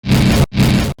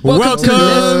Welcome to the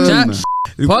Let's Chat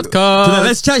podcast. To the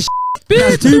Let's Chat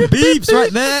That's two beeps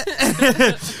right there.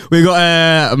 We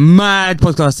got a mad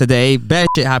podcast today. Bad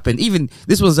shit happened. Even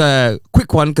this was a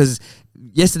quick one because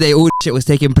yesterday all shit was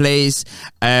taking place.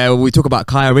 We talk about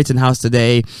Kyle Rittenhouse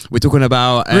today. We're talking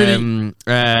about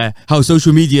how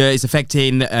social media is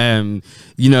affecting the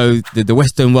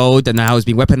Western world and how it's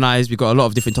being weaponized. We've got a lot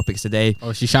of different topics today.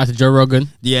 Oh, she shouted Joe Rogan.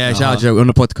 Yeah, shout out Joe on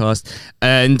the podcast.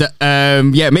 And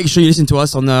make sure you listen to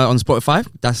us on Spotify.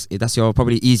 That's your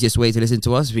probably easiest way to listen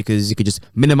to us because you could just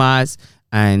minimize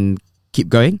and keep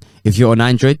going. If you're on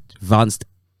Android, advanced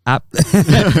app,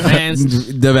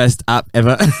 the best app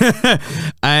ever.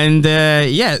 And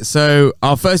so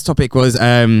our first topic was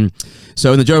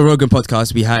so on the Joe Rogan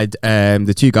podcast we had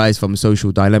the two guys from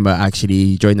Social Dilemma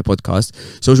actually join the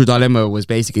podcast. Social Dilemma was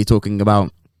basically talking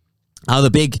about how the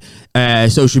big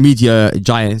social media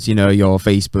giants, your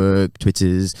Facebook,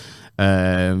 Twitters,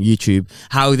 YouTube,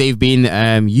 how they've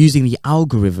been using the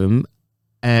algorithm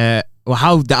or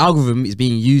how the algorithm is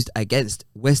being used against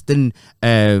Western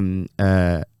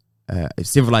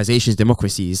civilizations,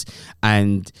 democracies,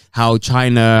 and how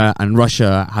China and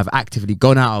Russia have actively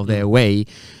gone out of their way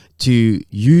to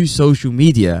use social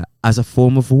media as a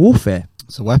form of warfare.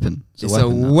 It's a weapon. It's a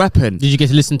weapon. Did you get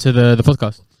to listen to the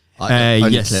podcast?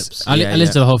 Yes. Clips. I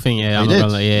listened to the whole thing. Yeah,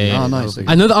 Oh, nice.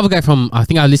 I know the other guy from. I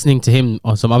think I was listening to him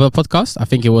on some other podcast. I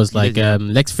think it was like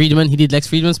Lex Friedman. He did Lex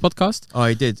Friedman's podcast. Oh,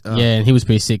 he did. Yeah, and he was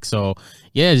pretty sick. So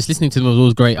yeah, just listening to him was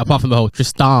always great. Apart from the whole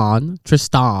Tristan.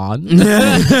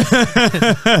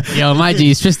 Yo, my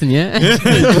G is Tristan. Yeah,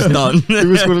 Tristan. Who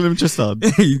was calling him Tristan?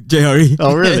 JRE.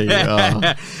 Oh, really? Oh.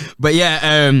 But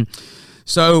yeah,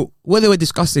 so what they were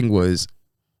discussing was,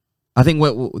 I think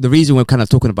the reason we're kind of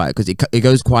talking about it because it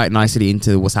goes quite nicely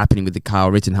into what's happening with the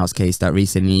Kyle Rittenhouse case that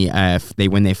recently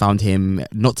when they found him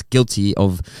not guilty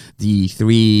of the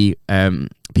three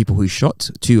people who shot,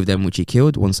 two of them which he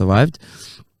killed, one survived.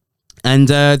 And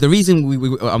the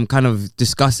reason I'm kind of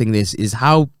discussing this is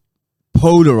how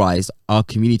polarized our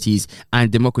communities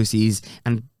and democracies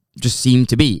and just seem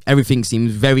to be. Everything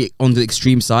seems very on the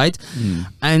extreme side.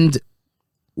 And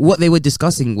what they were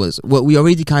discussing was what we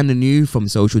already kind of knew from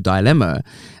Social Dilemma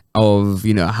of,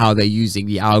 how they're using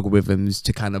the algorithms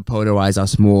to kind of polarize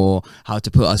us more, how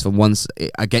to put us from once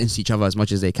against each other as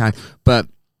much as they can. But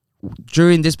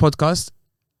during this podcast,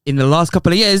 in the last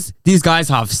couple of years, these guys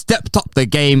have stepped up the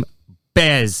game.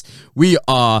 Bears.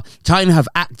 China have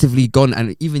actively gone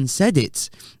and even said it,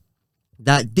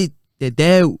 that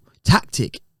their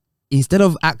tactic, instead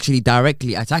of actually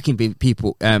directly attacking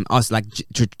people, us like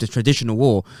the traditional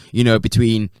war,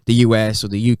 between the US or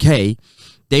the UK,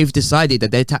 they've decided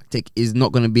that their tactic is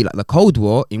not going to be like the Cold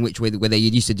War, in which where they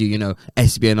used to do,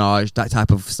 espionage, that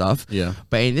type of stuff. Yeah.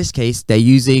 But in this case, they're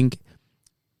using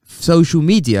social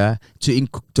media to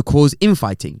cause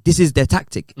infighting. This is their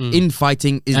tactic.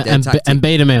 Infighting is their tactic. And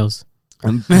beta males.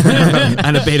 And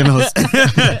a beta males.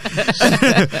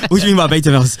 What do you mean by beta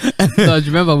males? So do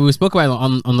you remember we spoke about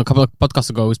it on a couple of podcasts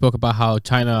ago? We spoke about how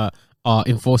China are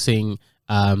enforcing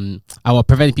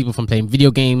preventing people from playing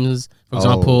video games, for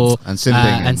example, and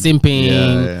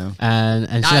simping,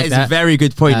 and shit that like is that. a very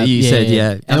good point that you said.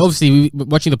 Yeah. And obviously,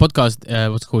 watching the podcast,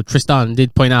 what's it called, Tristan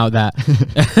did point out that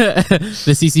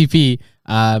the CCP,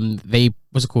 they're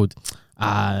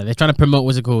trying to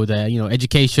promote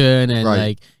education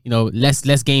and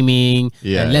less gaming,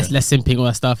 and less simping, all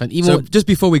that stuff. And even so, just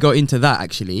before we go into that,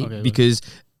 actually, because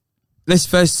let's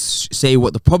first say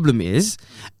what the problem is,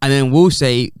 and then we'll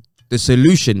say the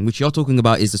solution, which you're talking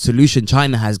about, is the solution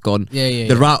China has gone.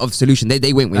 The route of solution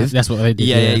they went with. That's what they did.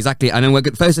 Yeah, exactly. And then we're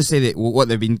first to say that what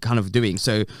they've been kind of doing.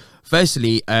 So,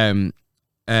 firstly, when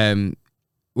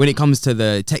it comes to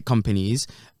the tech companies,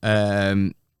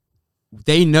 China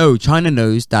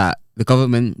knows that the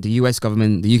government, the US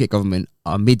government, the UK government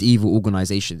are medieval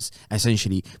organizations,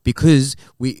 essentially, because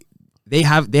they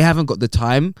haven't got the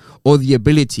time or the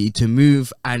ability to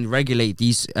move and regulate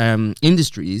these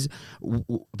industries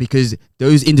because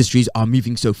those industries are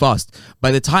moving so fast.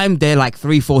 By the time they're like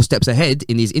 3-4 steps ahead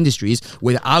in these industries,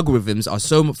 where the algorithms are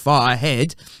so far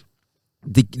ahead,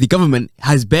 the government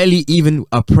has barely even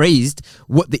appraised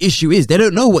what the issue is. They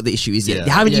don't know what the issue is yet.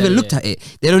 They haven't even looked at it.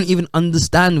 They don't even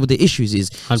understand what the issues is.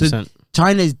 100%. So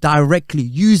China is directly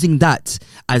using that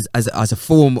as a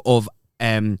form of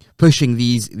pushing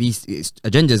these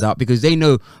agendas out, because they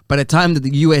know by the time that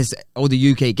the US or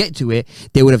the UK get to it,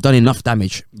 they would have done enough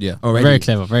damage. Already. Very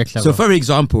clever. So, for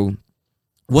example,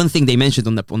 one thing they mentioned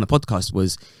on the podcast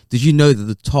was, did you know that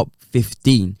the top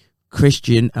 15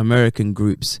 Christian American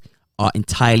groups are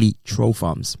entirely troll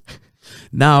farms?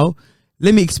 Now,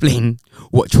 let me explain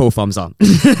what troll farms are.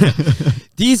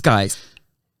 These guys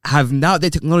have now their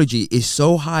technology is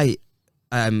so high,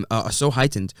 are so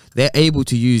heightened. They're able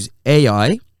to use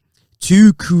AI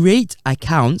to create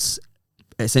accounts,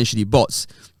 essentially bots,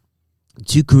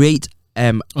 to create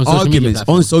arguments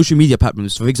on social media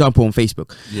platforms, for example on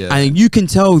Facebook. And you can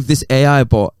tell this AI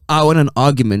bot, I want an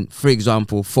argument, for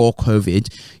example, for COVID,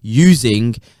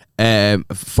 using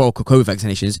for COVID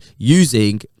vaccinations,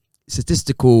 using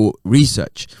statistical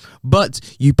research. But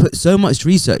you put so much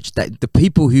research that the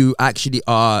people who actually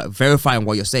are verifying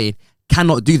what you're saying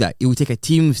cannot do that. It will take a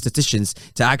team of statisticians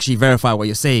to actually verify what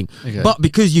you're saying. But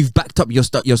because you've backed up your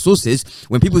sources,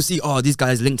 when people see, oh, these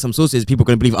guys linked some sources, people are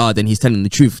going to believe, oh, then he's telling the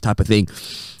truth, type of thing.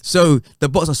 So the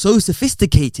bots are so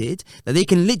sophisticated that they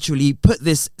can literally put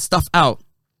this stuff out,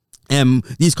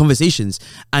 these conversations,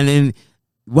 and then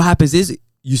what happens is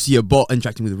you see a bot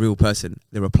interacting with a real person.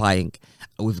 They're replying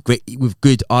with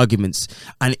good arguments,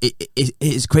 and it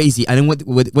is crazy. And then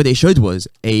what they showed was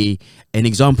an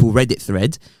example Reddit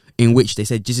thread in which they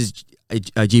said, this is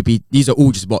a GP, these are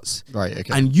all just bots. Right,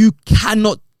 okay. And you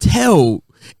cannot tell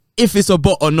if it's a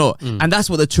bot or not. And that's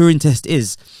what the Turing test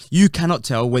is. You cannot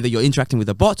tell whether you're interacting with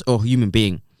a bot or a human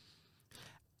being.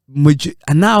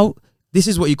 And now, this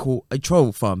is what you call a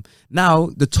troll farm. Now,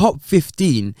 the top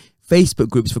 15 Facebook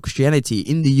groups for Christianity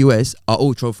in the US are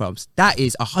all troll farms. That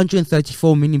is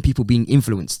 134 million people being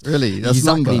influenced. Really? That's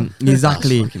exactly. number.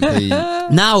 Exactly.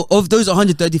 That's Now, of those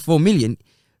 134 million,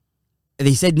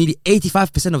 they said nearly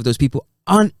 85% of those people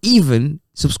aren't even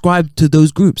subscribed to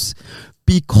those groups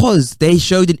because they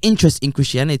showed an interest in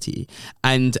Christianity,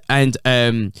 and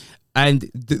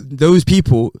those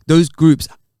people, those groups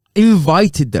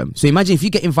invited them. So imagine if you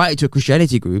get invited to a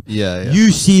Christianity group,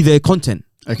 you see their content.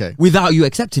 Okay. Without you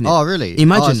accepting it. Oh, really?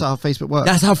 Imagine. That's how Facebook works.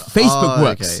 That's how Facebook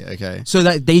works. Okay. So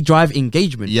that they drive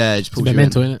engagement. Yeah, it's a bit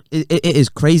mental, isn't it? It is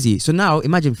crazy. So now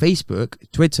imagine Facebook,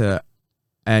 Twitter,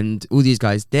 and all these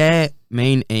guys, their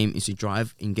main aim is to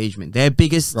drive engagement. Their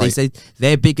biggest, they say,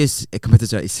 their biggest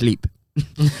competitor is sleep.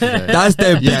 That's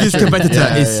their biggest competitor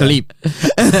is sleep.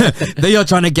 They are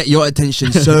trying to get your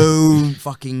attention so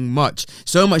fucking much.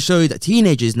 So much so that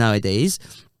teenagers nowadays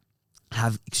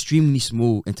have extremely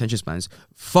small attention spans,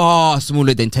 far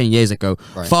smaller than 10 years ago,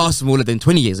 far smaller than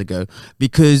 20 years ago,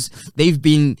 because they've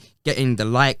been getting the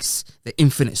likes, the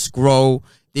infinite scroll.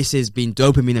 This has been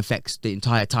dopamine effects the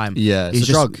entire time. Yeah, it's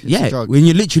a drug. Yeah, it's a drug. when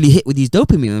you're literally hit with these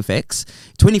dopamine effects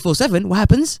 24/7, what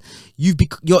happens?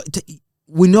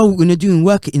 We know when you're doing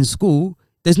work in school,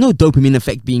 there's no dopamine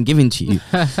effect being given to you.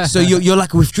 So you're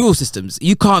like withdrawal systems.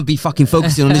 You can't be fucking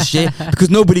focusing on this shit because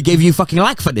nobody gave you fucking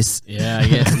like for this. Yeah, I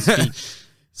guess.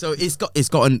 So it's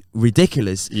gotten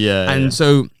ridiculous. Yeah. And yeah.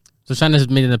 so China's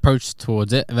made an approach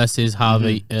towards it versus how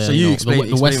they So you explain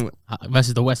the West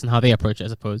versus the West and how they approach it, I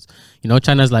suppose. You know,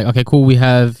 China's like, okay, cool, we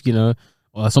have, you know,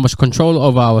 so much control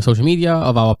of our social media,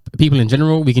 of our people in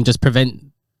general. We can just prevent,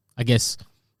 I guess,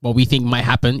 what we think might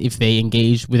happen if they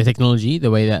engage with the technology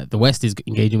the way that the West is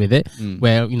engaging with it,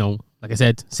 where, you know, like I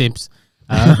said, simps,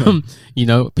 you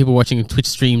know, people watching Twitch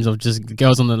streams of just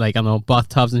girls on the, like, I don't know,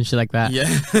 bathtubs and shit like that. yeah.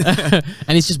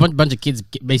 And it's just bunch of kids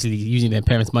basically using their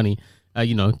parents' money,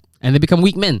 you know, and they become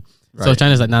weak men. Right. So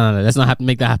China's like, no, let's not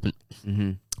make that happen.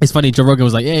 Mm-hmm. It's funny, Joe Rogan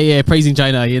was like, yeah, praising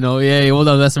China, you know, well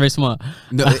done, that's very smart.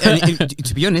 No,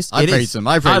 to be honest, I praised him.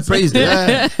 I praised it.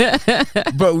 Yeah.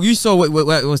 But you saw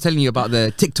what I was telling you about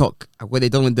the TikTok, what they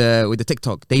done with the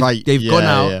TikTok. They've gone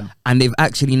out and they've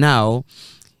actually now,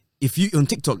 if you on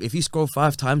TikTok, if you scroll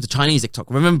 5 times, the Chinese TikTok,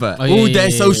 remember all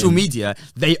their social media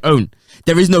they own.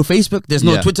 There is no Facebook, there's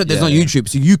no Twitter, there's no YouTube.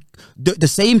 So the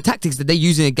same tactics that they're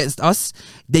using against us,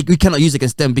 we cannot use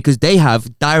against them because they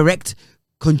have direct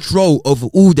control over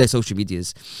all their social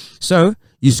medias. So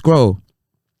you scroll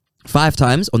 5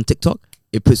 times on TikTok,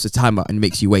 it puts the timer and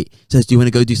makes you wait. Says, do you want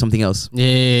to go do something else?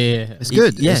 Yeah. It's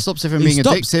good. Yeah. It stops it from being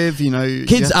addictive. You know,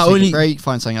 kids you have are to take only a break,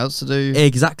 find something else to do.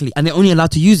 Exactly, and they're only allowed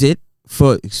to use it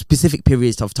for specific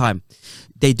periods of time.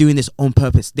 They're doing this on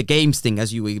purpose. The games thing,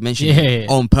 as you were mentioning,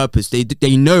 on purpose.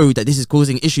 They know that this is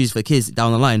causing issues for kids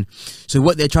down the line. So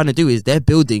what they're trying to do is they're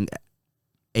building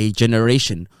a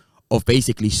generation of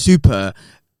basically super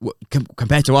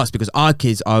compared to us, because our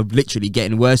kids are literally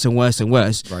getting worse and worse and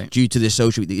worse due to the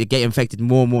social. They get infected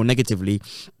more and more negatively.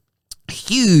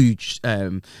 Huge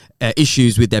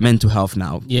issues with their mental health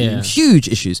now. Huge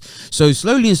issues. So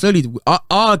slowly and slowly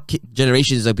our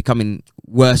generations are becoming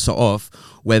worse off,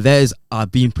 where theirs are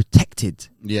being protected.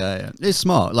 Yeah, it's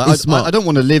smart. Like It's smart. I don't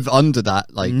want to live under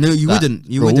that. Like No, you that wouldn't.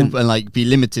 You rule wouldn't. and like be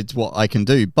limited to what I can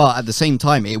do. But at the same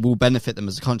time, it will benefit them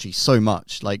as a country so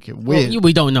much. Like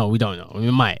we don't know. We don't know. We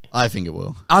might. I think it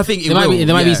will. I think it There might will, be.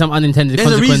 There might be yeah. some unintended There's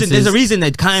a consequences. reason. There's a reason they're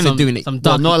kind of doing it. Some Well,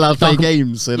 dark, not allowed to play dark-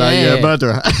 games. So like, Yeah.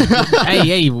 murderer.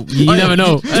 Hey, you never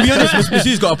know. To be honest,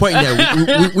 Masu's got a point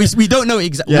there. We don't know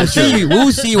exactly. Yeah,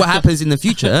 We'll see what happens in the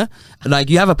future.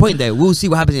 Like you have a point there. We'll see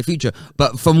what happens in the future.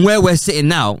 But from where we're sitting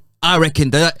now, I reckon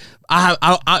that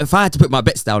if I had to put my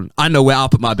bets down, I know where I'll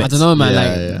put my I bets. don't know, man. Yeah,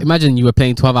 like, yeah. imagine you were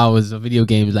playing 12 hours of video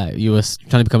games, like you were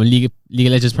trying to become a League of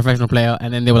Legends professional player,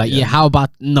 and then they were like, "Yeah, how about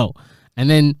no?" And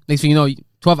then next thing you know,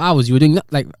 12 hours you were doing that,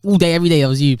 like all day, every day. That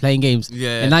was you playing games.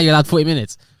 Yeah. And now you're allowed 40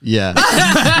 minutes. Yeah.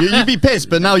 You'd be pissed,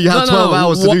 but now you have No, 12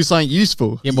 hours to what- do something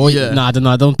useful. Yeah, boy. Yeah. No, I don't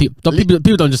know. Don't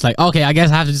people don't just like, okay, I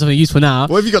guess I have to do something useful now.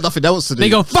 What if you got nothing else to do? They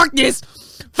go, fuck this,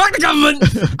 fuck the government.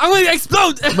 I'm gonna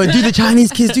explode. But do the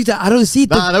Chinese kids do that? I don't see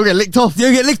them. Nah, they'll get licked off.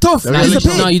 They'll get licked off. They'll No, get you, licked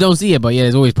Disappear. no, you don't see it, but yeah,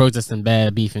 there's always protests and bear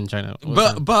beef in China. all the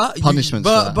time. But Punishments.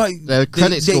 but their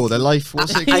credit score, their life.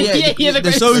 What's it called? Yeah, the the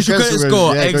credit social score. credit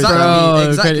score. Yeah, Exactly. Bro,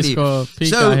 Exactly. credit score peak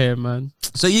So- out here, man.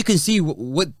 So you can see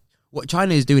what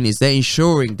China is doing is they're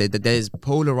ensuring that there's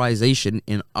polarization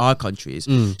in our countries.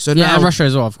 So Yeah, now and Russia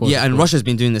as well, of course. Yeah, and Russia's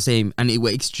been doing the same, and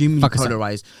we're extremely Fuck us up.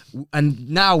 polarized. And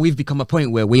now we've become a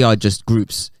point where we are just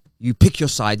groups. You pick your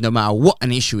side no matter what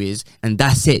an issue is, and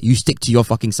that's it. You stick to your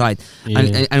fucking side.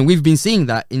 Yeah. And we've been seeing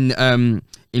that in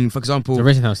for example The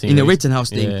Rittenhouse thing, in the really. Rittenhouse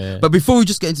thing. Yeah. But before we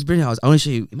just get into the Rittenhouse, I want to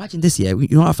show you. Imagine this, yeah. You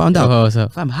know what I found out? Oh, what's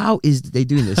up? Fam, how is they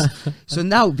doing this? So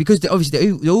now, because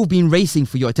they've all been racing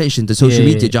for your attention, the social Yeah,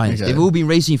 media yeah, giants, okay. they've all been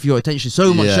racing for your attention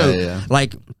so much Yeah, so, yeah.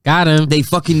 like Got him. they're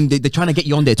trying to get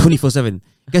you on there 24/7.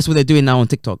 Guess what they're doing now on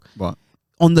TikTok? What?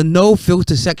 On the no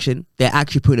filter section, they're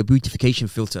actually putting a beautification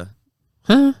filter.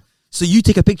 Huh? So you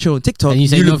take a picture on TikTok, And you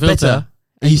say you no look filter. better.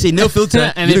 And you say no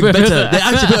filter, And you they look put a better. filter. They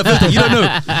actually put a filter. You don't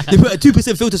know. They put a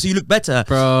 2% filter, so you look better.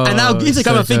 Bro, And now it's Instagram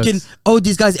so are thinking, jokes. oh,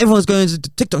 these guys, everyone's going to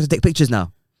TikTok to take pictures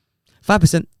now.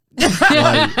 5%.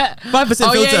 5%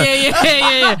 Oh, filter.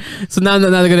 yeah. So now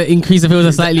they're gonna increase the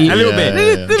filter slightly. A little Yeah,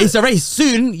 bit. yeah, It's a race.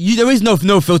 Soon, there is no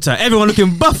filter. Everyone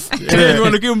looking buff.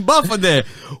 Everyone looking buff on there.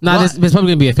 Nah, What? there's probably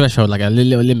gonna be a threshold, like a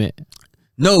little limit.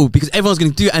 No, because everyone's going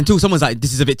to do it until someone's like,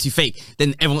 this is a bit too fake.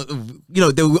 Then everyone,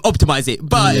 they'll optimize it.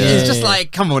 But Yeah. it's just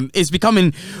like, come on, it's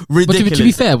becoming But ridiculous. to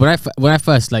be fair, when I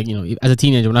first, like, as a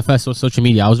teenager, when I first saw social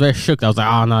media, I was very shook. I was like,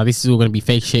 oh no, this is all gonna be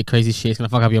fake shit, crazy shit. It's gonna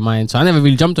fuck up your mind. So I never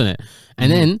really jumped on it.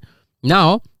 And then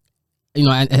now,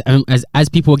 and as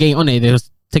people were getting on it, they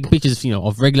was taking pictures,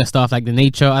 of regular stuff like the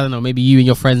nature. I don't know, maybe you and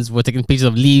your friends were taking pictures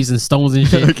of leaves and stones and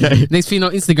shit. Okay. Next thing you know,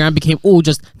 Instagram became all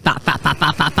just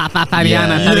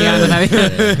Tatiana.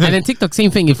 Yeah. And then TikTok,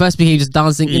 same thing. It first became just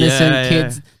dancing, innocent Yeah,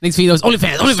 kids. Next thing you know, it's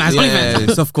OnlyFans.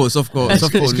 Yeah, of course.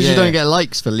 Because you don't get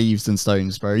likes for leaves and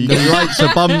stones, bro. You get likes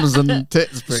for bums and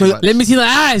tits. Pretty So much. Let me see the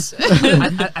eyes.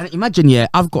 and imagine,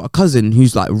 I've got a cousin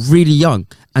who's like really young,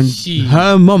 and She-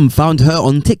 her mum found her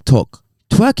on TikTok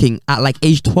twerking at like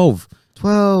age 12.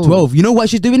 12. You know why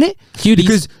she's doing it? Cuties.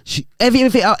 Because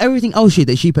everything else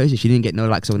that she posted, she didn't get no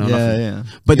likes or no nothing. yeah.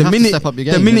 But You the have to minute step up your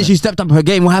the game, minute innit? she stepped up her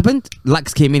game, what happened?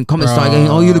 Likes came in, comments started Bro. going,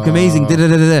 "Oh, you look amazing."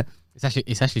 Da-da-da-da-da.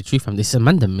 It's actually true, fam. This is a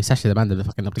mandem. It's actually the mandem that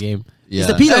fucking up the game. Yeah.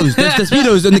 It's the pedos. There's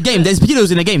pedos in the game. There's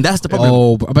pedos in the game. That's the problem.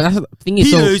 Oh, but that's the thing is,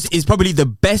 so Pedos is probably the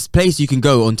best place you can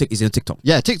go on TikTok.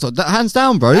 Yeah, TikTok. Hands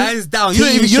down, bro. Hands down. You don't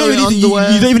Teens even showing need to,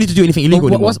 underwear. you don't even need to do anything illegal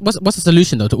anymore. what's the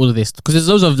solution though to all of this? Because there's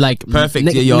loads of like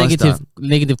Perfect, yeah, you asked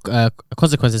negative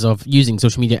consequences of using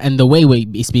social media and the way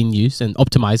it's being used and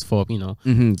optimized for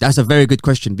That's a very good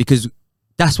question, because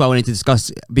that's what I wanted to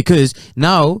discuss. Because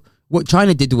now what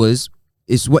China did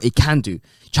is what it can do.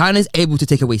 China's able to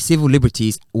take away civil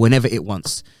liberties whenever it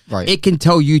wants. Right. It can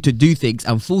tell you to do things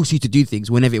and force you to do things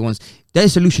whenever it wants. Their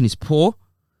solution is poor,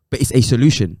 but it's a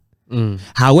solution.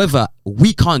 However,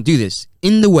 we can't do this.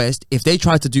 In the West, if they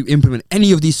try to implement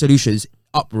any of these solutions,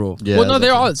 uproar. Yeah, well, no,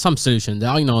 there definitely. are some solutions. There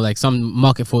are, like some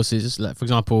market forces. Like, for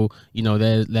example,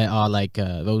 there are like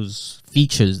those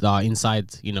features that are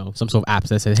inside, some sort of apps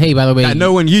that says, "Hey, by the way, That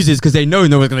no one uses because they know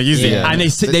no one's gonna use it, Yeah. and They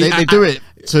they do it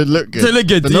to look good. to look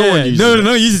good. But no one uses it.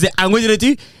 no uses it. And what do they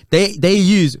do? They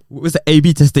use what's the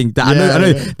A/B testing? That I know.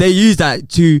 Yeah. They use that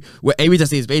to what A/B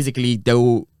testing is basically.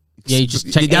 They'll you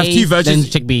just check they have A, two versions.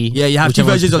 then check B. Yeah, you have two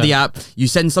whichever versions of the one's app. You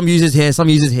send some users here, some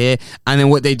users here, and then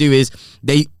what they do is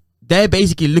they're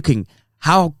basically looking,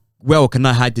 how well can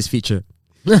I hide this feature?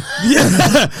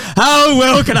 How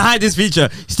well can I hide this feature?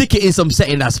 Stick it in some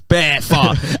setting that's bare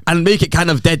far and make it kind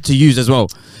of dead to use as well.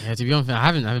 Yeah, to be honest, I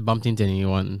haven't bumped into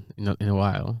anyone in a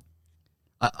while.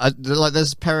 Like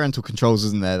there's parental controls,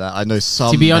 isn't there? That I know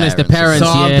some. To be honest, the parents,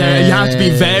 So you have to be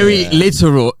very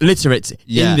literate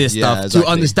Yeah, in this yeah, stuff exactly. to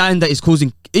understand that it's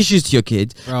causing issues to your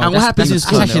kid. Bro, And what happens in that's,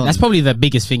 school? actually, that's probably the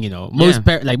biggest thing, you know. Most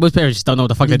most parents just don't know what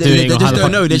the fuck they're doing. They or just how the don't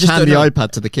fuck- know. They You just hand don't the know.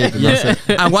 iPad to the kid. And that's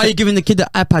it. And why are you giving the kid the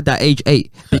iPad at age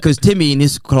 8? Because Timmy in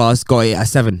his class got it at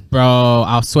 7. Bro,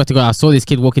 I swear to God, I saw this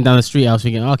kid walking down the street. I was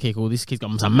thinking, okay, cool. This kid's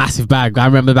got some massive bag. I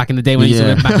remember back in the day when he used to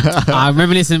Yeah. went back. I'm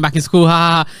reminiscing back in school. Ha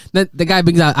ha. Ha. Then the guy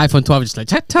brings out iPhone 12, just like,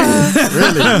 ta-ta.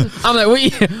 Really? I'm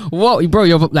like, what, bro?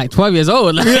 You're like 12 years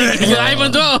old. Like, you're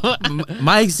iPhone 12.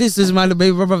 My sisters, my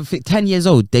baby brother, 10 years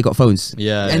old, they got phones.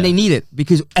 Yeah, And yeah. they need it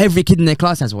because every kid in their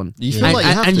class has one. You feel and like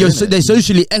you have and to, you're innit? they're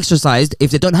socially exercised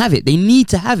if they don't have it. They need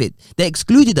to have it. They're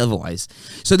excluded otherwise.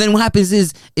 So then what happens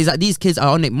is that these kids are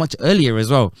on it much earlier as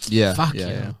well. Yeah. Fuck yeah.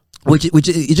 yeah. Which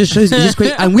it just shows it's just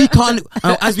crazy. And we can't,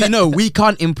 as we know, we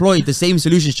can't employ the same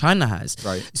solutions China has.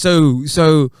 Right.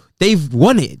 So they've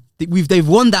won it. They've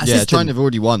won that Yeah, system. China have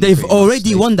already won. They've pretty much.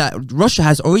 already won that. Russia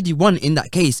has already won in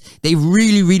that case. They've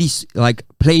really like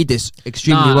played this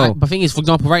extremely well. But the thing is, for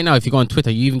example, right now, if you go on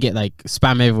Twitter, you even get like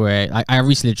spam everywhere. Like I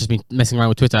recently just been messing around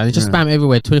with Twitter, and it's just spam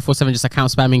everywhere, 24/7, just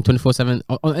account spamming 24/7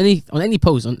 on any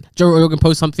post. On Joe Rogan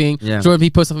post something, Yeah. Joe Rogan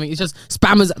post something. It's just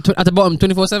spammers at the bottom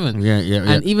 24/7. Yeah.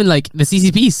 And even like the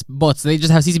CCP bots, they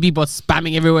just have CCP bots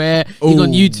spamming everywhere. Even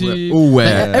on YouTube,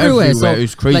 everywhere. everywhere. So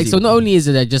It's crazy. like, so not only is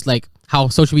it just like how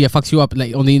social media fucks you up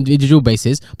like on the individual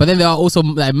basis, but then there are also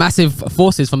like massive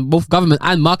forces from both government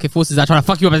and market forces that are trying to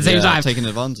fuck you up at the same Yeah, time. taking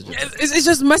advantage of it. It's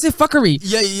just massive fuckery.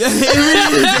 Yeah,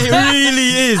 it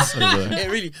really is. It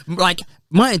really like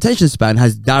my attention span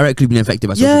has directly been affected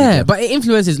by social Yeah, media. but it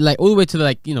influences like all the way to the,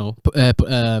 like, you know,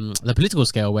 the political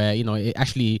scale, where, you know, it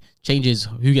actually changes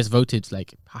who gets voted,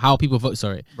 like how people vote.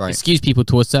 Sorry, Right. it skews people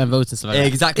towards certain votes and stuff like that.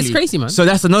 Exactly. It's crazy, man. So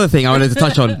that's another thing I wanted to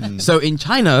touch on. So in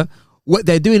China, what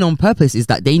they're doing on purpose is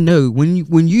that they know when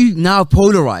you now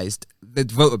polarized the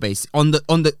voter base on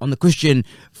the Christian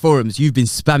forums, you've been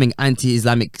spamming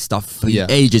anti-Islamic stuff for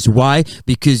ages. Why?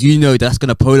 Because you know that's going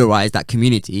to polarize that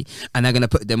community, and they're going to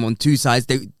put them on two sides.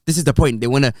 This is the point. They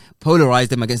want to polarize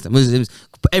them against the Muslims,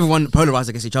 everyone polarized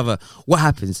against each other. What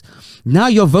happens? Now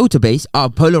your voter base are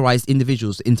polarized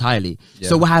individuals entirely. Yeah.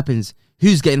 So what happens?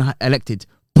 Who's getting elected?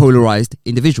 Polarized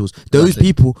individuals. Those Exactly.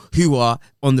 people who are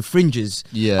on the fringes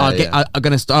Yeah, are yeah.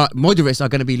 going to start. Moderates are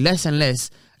going to be less and less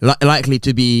likely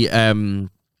to be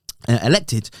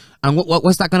elected. And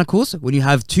what's that going to cause? When you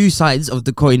have two sides of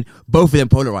the coin, both of them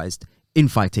polarized,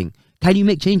 infighting. Can you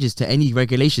make changes to any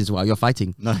regulations while you're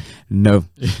fighting? No.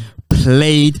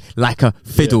 Played like a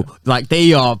fiddle. Like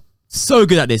they are so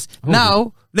good at this.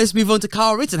 Now let's move on to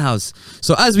Kyle Rittenhouse.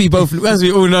 So as we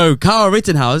all know, Kyle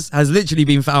Rittenhouse has literally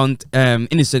been found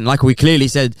innocent, like we clearly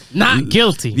said. Not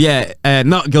guilty. Yeah,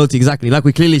 not guilty, exactly. Like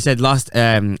we clearly said last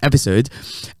episode.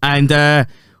 And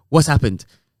what's happened?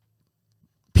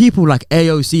 People like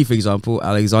AOC, for example,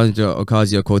 Alexandria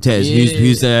Ocasio-Cortez,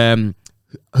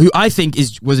 who I think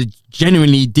was a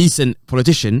genuinely decent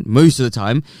politician most of the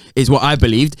time, is what I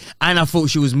believed. And I thought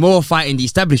she was more fighting the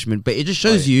establishment. But it just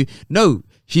shows you, no,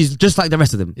 she's just like the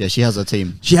rest of them. Yeah, she has a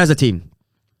team. She has a team.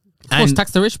 Of course,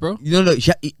 tax the rich, bro. No,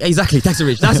 exactly. Tax the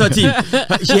rich. That's her team.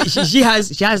 she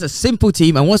has a simple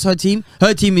team, and what's her team?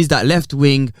 Her team is that left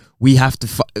wing. We have to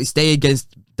stay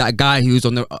against that guy who's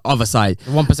on the other side.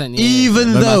 1%.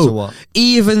 Yeah.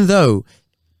 Even though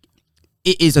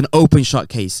it is an open shut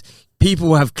case,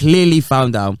 people have clearly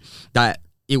found out that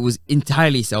it was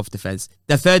entirely self defense.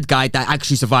 The third guy that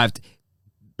actually survived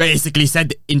basically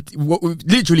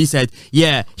literally said,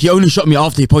 yeah, he only shot me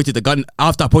after I pointed the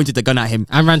gun at him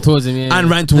And ran towards him.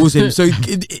 Yeah. So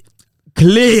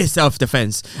clear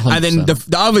self-defense. And then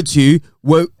the other two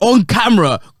were on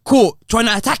camera caught trying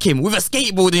to attack him with a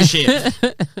skateboard and shit.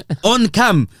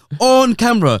 on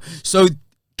camera. So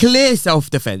clear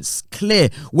self-defense. Clear.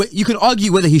 You can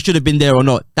argue whether he should have been there or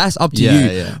not. That's up to you.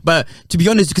 Yeah. But to be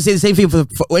honest, you can say the same thing for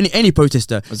any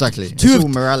protester. Exactly. Two It's of- all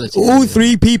morality. All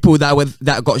three people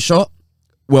that got shot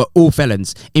were all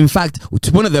felons. In fact,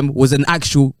 one of them was an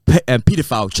actual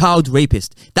pedophile, child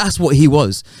rapist. That's what he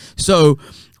was. So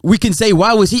we can say,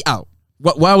 why was he out?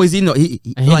 Why was he not? And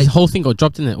his whole thing got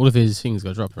dropped, in it. All of his things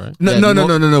got dropped, right? No.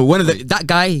 One of that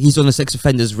guy, he's on the sex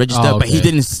offenders register, but he okay.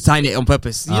 didn't sign it on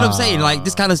purpose. You know what I'm saying? Like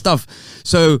this kind of stuff.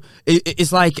 So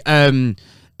it's like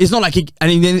it's not like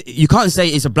and then you can't say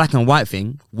it's a black and white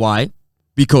thing. Why?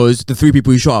 because the 3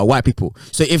 people who shot are white people.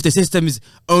 So if the system is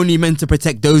only meant to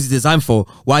protect those it's designed for,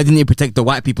 why didn't it protect the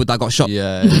white people that got shot?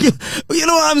 Yeah. You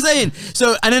know what I'm saying?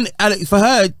 So, and then for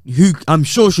her, who I'm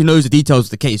sure she knows the details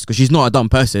of the case because she's not a dumb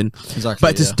person, Exactly.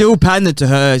 but to still pander to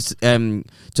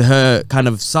her kind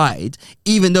of side,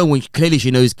 even though when clearly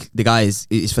she knows the guy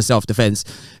is for self-defense,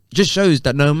 just shows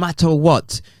that no matter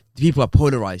what, the people are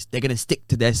polarized. They're gonna stick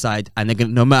to their side, and they're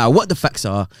gonna, no matter what the facts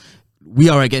are, we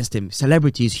are against him.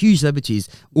 Celebrities, huge celebrities,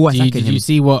 all attacking Did him. you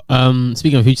see what?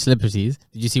 Speaking of huge celebrities,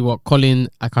 did you see what Colin?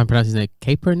 I can't pronounce his name.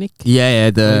 Kaepernick,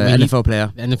 Yeah, the When he- NFL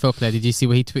player. the NFL player. Did you see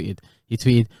what he tweeted? He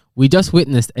tweeted, "We just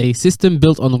witnessed a system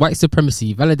built on white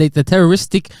supremacy validate the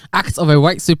terroristic acts of a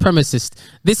white supremacist.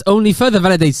 This only further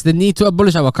validates the need to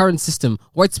abolish our current system.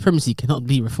 White supremacy cannot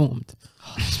be reformed."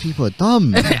 These people are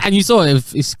dumb. And you saw it.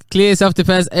 It's clear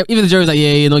self-defense. Even the jury was like,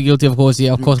 "Yeah, you're not guilty, of course.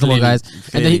 Yeah, of course, come on, Clearly, guys."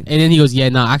 And then he goes, "Yeah,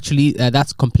 no, actually,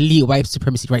 that's complete white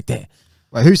supremacy right there."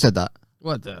 Wait, who said that?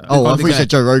 What the? Oh, I Colin thought you guy. said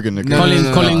Joe Rogan.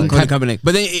 Colin Kaepernick.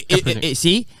 But then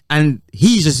see, and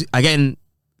he's just again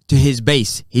to his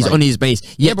base. He's Right. on his base.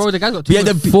 Yeah, bro, the guy's got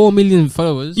Yeah, 4 million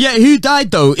followers. Yeah, who died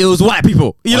though? It was white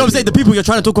people. You know what I'm saying? The people you're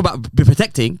trying to talk about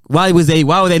protecting. Why were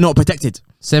they not protected?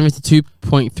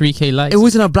 72.3k likes. It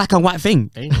wasn't a black and white thing.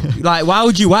 Damn. Like,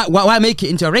 why make it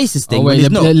into a racist thing? Oh when wait, it's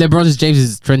not? LeBron James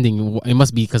is trending. It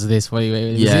must be because of this.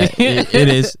 Wait. Yeah, it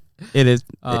is. It is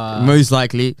most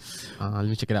likely. Let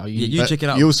me check it out. You check it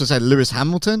out. You also said Lewis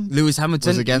Hamilton Lewis Hamilton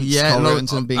was against Carl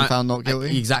Ripton being found not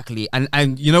guilty. Exactly,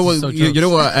 and you know what? So You know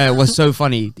what was so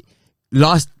funny?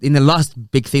 In the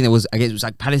last big thing that was, I guess it was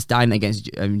like Palestine against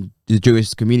the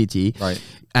Jewish community, Right.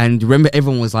 And remember,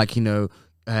 everyone was like,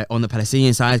 on the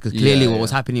Palestinian side because clearly what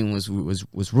was happening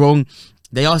was wrong.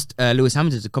 They asked Lewis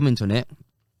Hamilton to comment on it.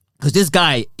 Because this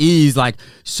guy is like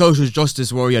social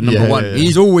justice warrior number one. Yeah.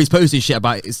 He's always posting shit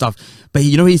about stuff. But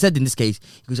you know what he said in this case?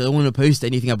 Because I don't want to post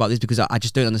anything about this because I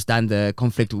just don't understand the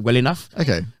conflict well enough.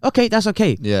 Okay. Okay, that's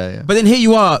okay. Yeah. But then here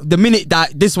you are, the minute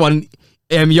that this one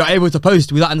you're able to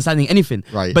post without understanding anything.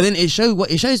 Right. But then what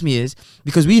it shows me is,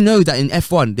 because we know that in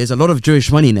F1 there's a lot of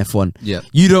Jewish money in F1. Yeah.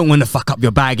 You don't want to fuck up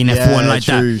your bag in F1 like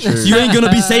true, that. true. So you ain't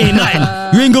gonna be saying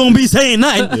nothing. You ain't gonna be saying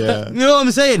nothing. Yeah. You know what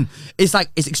I'm saying? It's like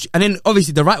and then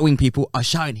obviously the right wing people are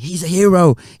shouting, he's a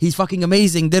hero, he's fucking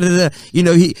amazing, da da da.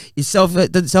 He's self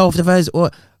defense or.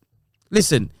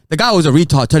 Listen, the guy was a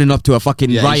retard turning up to a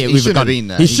fucking riot he with a shouldn't gun. have been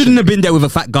there. He shouldn't have been there with a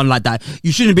fat gun like that.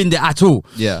 You shouldn't have been there at all.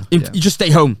 Yeah. You just stay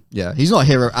home. Yeah. He's not a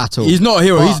hero at all. He's not a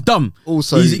hero. But He's dumb.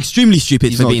 also, he's extremely stupid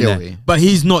he's for not being guilty. there. But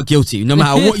he's not guilty. No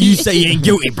matter what you say, he ain't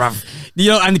guilty, bruv.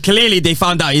 And clearly they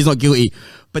found out he's not guilty.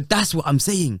 But that's what I'm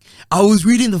saying. I was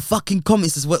reading the fucking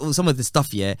comments as well, some of the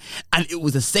stuff, yeah, and it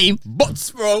was the same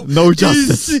bots, bro. No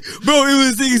justice. Bro, it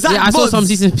was the exact Yeah, I saw bots. some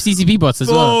CCP bots as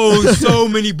well. Oh, so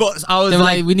many bots. I was They were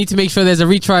like, like, we need to make sure there's a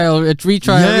retrial.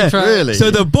 Really?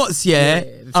 So the bots, Yeah,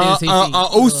 are same thing.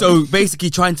 also basically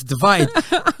trying to divide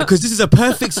because this is a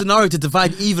perfect scenario to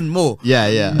divide even more.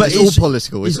 Yeah. But But it's all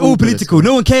political. It's all political.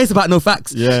 No one cares about no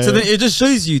facts. Yeah. So then it just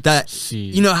shows you that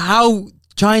Shit. how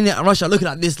China and Russia are looking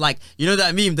at this like, you know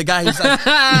that meme, the guy who's like,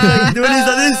 doing this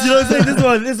like this, you know what I'm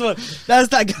saying? This one. That's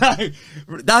that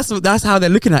guy. That's how they're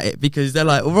looking at it because they're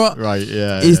like, what? Right.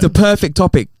 Yeah. It's the perfect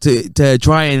topic to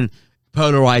try and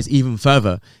polarize even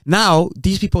further. Now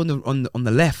these people on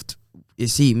the left, it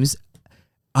seems,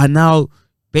 are now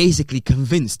basically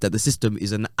convinced that the system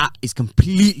is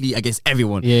completely against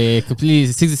everyone. Yeah, completely.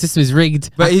 The system is rigged.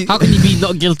 But How can you be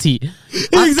not guilty?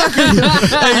 Exactly.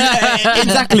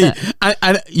 Exactly.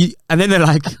 And then they're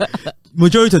like,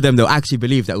 majority of them though actually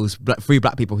believe that it was three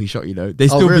black people he shot. They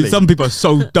still really? some people are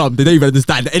so dumb they don't even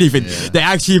understand anything. Yeah. They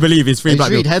actually believe it's three They black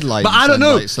just people. read headlines But I don't and,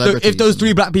 know like, so if celebrities those and-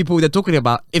 three black people they're talking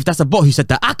about, if that's a bot who said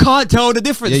that, I can't tell the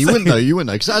difference. Yeah, you wouldn't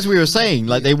know. Because as we were saying,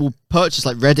 like they will purchase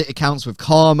like Reddit accounts with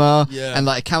karma and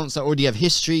like accounts that already have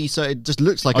history, so it just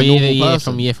looks like a normal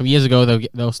person. From years ago,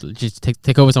 they'll just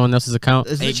take over someone else's account.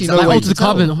 There's It's literally like, no way to the to tell.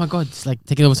 carbon. Oh my god, it's like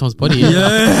taking over someone's body.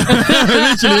 Yeah,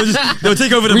 literally, they'll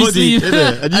take over the body. Re-sleeve.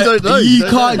 And you don't know. You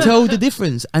don't can't know. tell the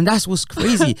difference, and that's what's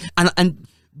crazy. and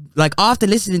like after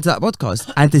listening to that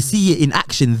podcast and to see it in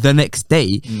action the next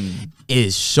day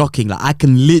is shocking. Like I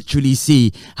can literally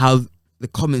see how the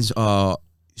comments are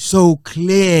so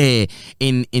clear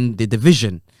in the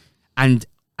division, and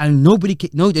nobody can,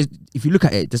 if you look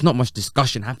at it, there's not much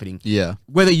discussion happening. Yeah.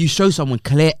 Whether you show someone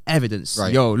clear evidence,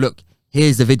 Right. yo, look,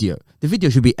 here's the video. The video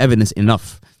should be evidence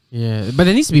enough. Yeah, but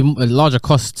there needs to be a larger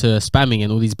cost to spamming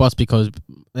and all these bots because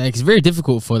like it's very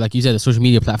difficult for, like you said, the social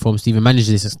media platforms to even manage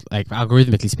this, like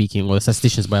algorithmically speaking, or the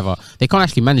statisticians, whatever. They can't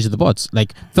actually manage the bots.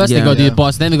 Like first they got to do the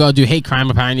bots, then they got to do hate crime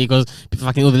apparently, because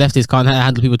fucking all the leftists can't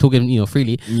handle people talking,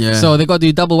 freely. Yeah. So they got to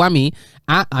do double whammy.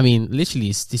 I mean, literally,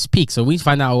 it's this peak. So we need to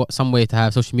find out some way to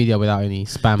have social media without any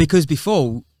spam. Because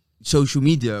before social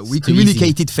media, we It's too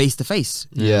communicated face to face.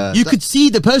 Yeah. You could see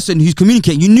the person who's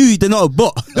communicating. You knew they're not a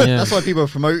bot. Yeah. That's why people are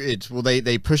promoted. Well,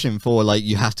 they push him for like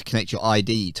you have to connect your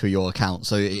ID to your account,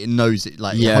 so it knows it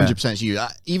like 100% you.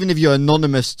 Even if you're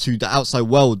anonymous to the outside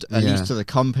world, at least to the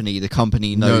company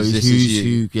knows this is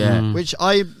you. Which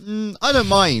I don't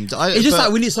mind. It's just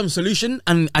like we need some solution,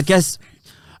 and I guess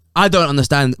I don't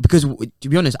understand because to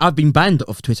be honest, I've been banned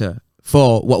off Twitter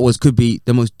for what could be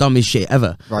the most dumbest shit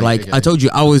ever. Right, like okay. I told you,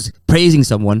 I was praising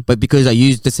someone, but because I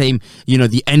used the same,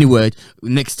 the N-word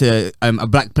next to a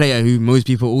black player who most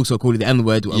people also call it the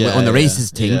N-word on the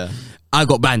racist thing, I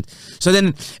got banned. So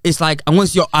then it's like, and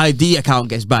once your ID account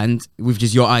gets banned with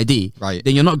just your ID, right,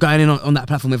 then you're not going in on that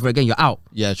platform ever again. You're out.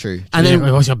 Yeah, true. And then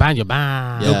once you're banned, you're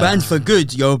banned. You're banned for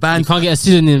good. You're banned. You can't get a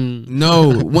pseudonym. No,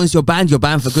 once you're banned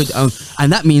for good.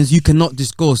 And that means you cannot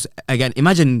discourse again.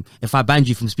 Imagine if I banned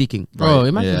you from speaking. Bro,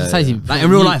 imagine the society. Like in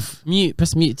real life.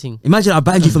 Press mute thing. Imagine I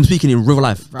banned you from speaking in real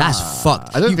life. That's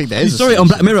fucked. I don't think there is. You saw it on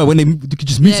Black Mirror when you could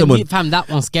just mute someone. Fam, that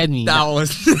one scared me. That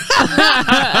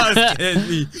scared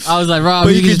me. I was like, right.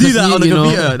 But you can do that on the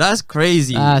computer. That's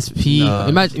crazy. That's peak. No.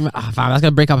 Imagine, fam, that's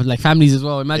gonna break up like families as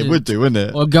well. Imagine It would do, wouldn't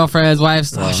it? or girlfriends,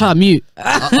 wives. Oh, shut up, mute.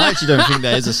 I actually don't think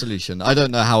there is a solution. I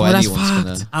don't know how Well, that's anyone's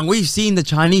gonna. fucked. And we've seen the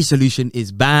Chinese solution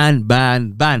is ban.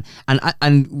 And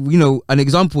an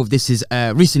example of this is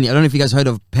recently, I don't know if you guys heard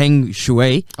of Peng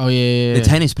Shuai, Oh yeah. the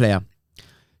tennis player.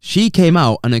 She came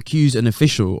out and accused an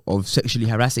official of sexually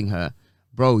harassing her.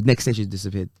 Bro, next day she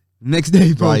disappeared. Next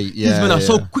day, bro. Right, These men are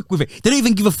so quick with it. They don't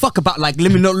even give a fuck about like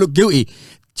let me not look guilty.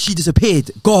 She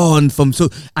disappeared, gone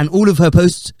and all of her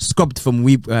posts scrubbed from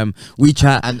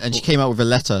WeChat, And she came out with a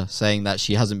letter saying that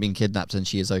she hasn't been kidnapped and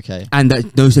she is okay. and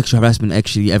that no sexual harassment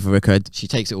actually ever occurred. She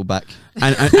takes it all back.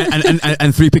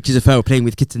 And 3 pictures of her playing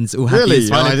with kittens, all happy. Really?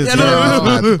 smiling. I didn't Yeah, see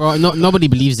no. that. Bro, nobody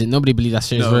believes it. Nobody believes that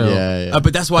shit is real. Yeah.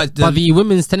 But that's why. But the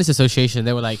Women's Tennis Association,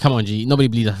 they were like, "Come on, G, nobody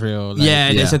believes that's real." Like,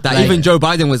 Yeah, they said that. Like- Even Joe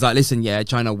Biden was like, "Listen,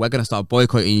 China, we're gonna start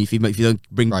boycotting you if you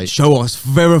don't Right. show us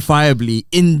verifiably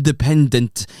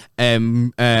independent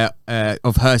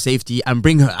of her safety and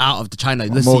bring her out of the China."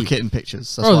 Let's More see. kitten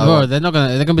pictures. That's Bro, what I bro, want.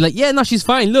 they're gonna be like, "Yeah, no, she's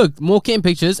fine. Look, more kitten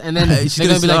pictures," and then She's they're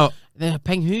gonna be gonna like,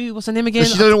 "Peng who? What's her name again?"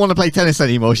 But she doesn't want to play tennis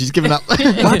anymore. She's given up. What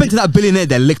happened to that billionaire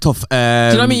that licked off? Do you know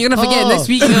what I mean? You're gonna forget Oh. next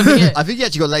week. You're gonna forget. I think he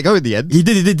actually got let go in the end. He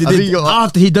did. I think he got-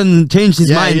 After he done changed his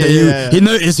Yeah, mind, yeah, that yeah. he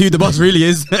noticed who the boss really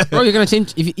is. Bro, you're gonna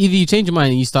change if either you change your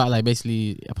mind and you start like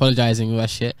basically apologizing and all that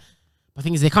shit. But the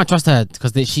thing is, they can't trust her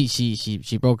because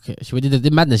she broke. She did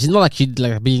the madness. She's not like she did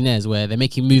like billionaires where they're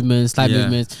making movements, slight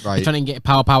movements. Right. They're trying to get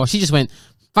power. She just went,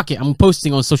 fuck it, I'm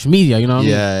posting on social media. You know what I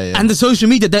mean? Yeah. And the social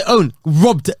media they own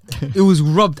robbed. It was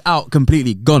robbed out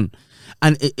completely, gone.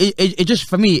 And it just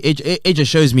for me it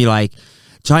just shows me like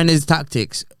China's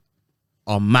tactics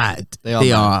are mad.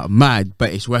 They are mad,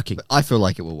 but it's working. I feel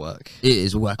like it will work. It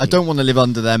is working. I don't want to live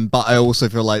under them, but I also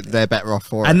feel like they're better off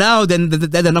for And it. now then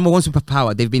they're the number one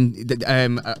superpower. They've been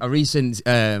a recent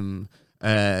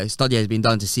study has been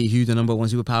done to see who the number one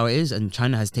superpower is, and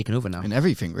China has taken over now. In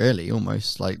everything, really,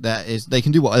 almost like that is they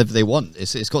can do whatever they want.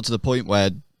 It's got to the point where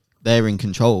they're in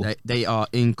control. They are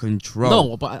in control.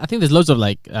 No, but I think there's loads of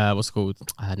like what's it called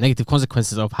negative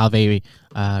consequences of how they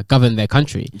govern their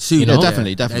country. Soon, you know?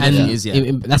 definitely. And is,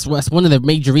 that's one of the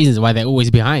major reasons why they're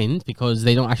always behind, because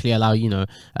they don't actually allow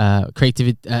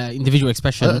creative individual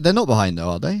expression. They're not behind though,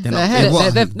 are they? They're They're not.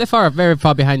 ahead. They're very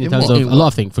far behind in terms what? of a lot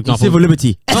of things. For example, Civil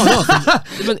liberty.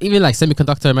 no, even like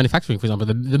semiconductor manufacturing, for example,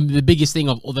 the biggest thing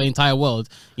of the entire world.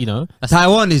 That's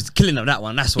Taiwan is killing them that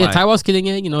one. That's why. yeah, Taiwan's killing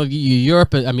it.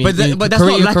 Europe. I mean, But that's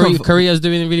not lack of- Korea's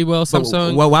doing really well.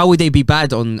 Samsung. Well, why would they be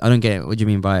bad on? I don't get it. What do you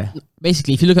mean by?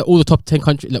 Basically, if you look at all the top 10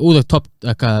 countries, like all the top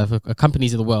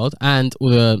companies in the world, and all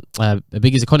the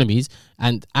biggest economies,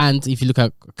 and if you look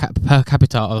at per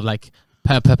capita of like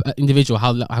per individual,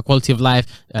 how quality of life,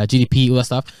 GDP, all that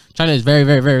stuff, China is very,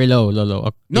 very, very low.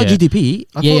 Not Yeah. GDP.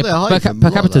 I thought they're high per for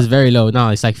more capita of is very low now.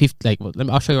 It's like 50. Like,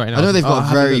 I'll show you right now. I know they've got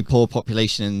have a a very look. poor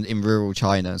population in rural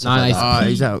China and stuff Nah, like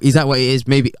it's- that. Is that what it is?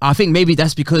 Maybe I think maybe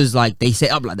that's because like they set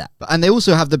up like that. And they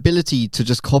also have the ability to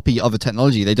just copy other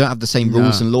technology. They don't have the same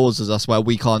rules No. and laws as us, where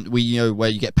we can't. Where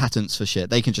you get patents for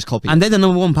shit. They can just copy. And they're the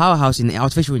number one powerhouse in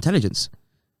artificial intelligence.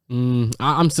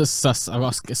 I'm just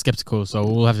I'm skeptical, so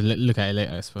we'll have to look at it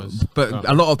later, I suppose. But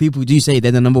a lot of people do say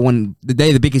they're the number one.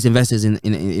 They're the biggest investors in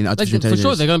artificial intelligence. For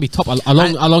sure, they're going to be top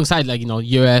alongside like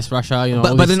US, Russia,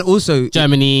 But then also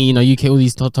Germany, UK, all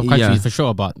these top countries for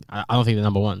sure. But I don't think they're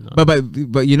number one. No.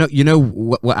 But you know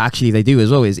what actually they do as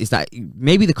well is that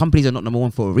maybe the companies are not number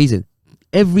one for a reason.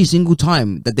 Every single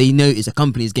time that they notice a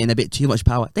company is getting a bit too much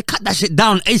power, they cut that shit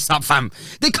down ASAP, fam.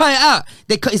 They cut it out.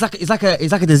 It's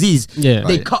like a disease. Yeah,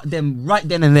 they cut them right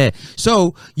then and there.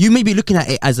 So you may be looking at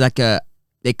it as like their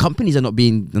companies are not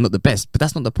the best, but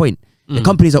that's not the point. The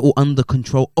companies are all under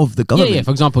control of the government. Yeah.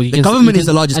 For example, the government is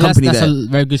the largest company that's a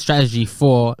very good strategy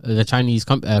for the Chinese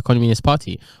Communist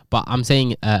Party. But I'm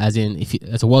saying, as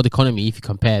a world economy, if you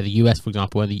compare the US, for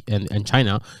example, and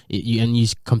China, and you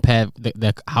compare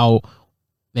how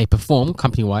they perform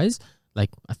company-wise, like,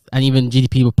 and even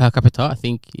GDP per capita, I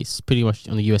think it's pretty much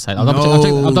on the US side. I'll double check.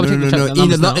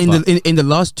 In the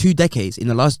last 2 decades,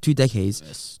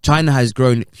 yes. China has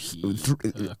grown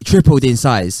tripled in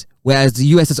size, whereas the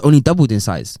US has only doubled in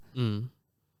size.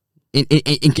 In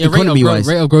economy wise,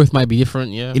 rate of growth might be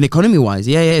different. Yeah. In economy wise,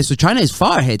 yeah. So China is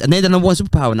far ahead, and they're the number one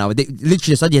superpower now.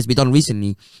 Literally, a study has been done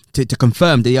recently to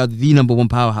confirm they are the number one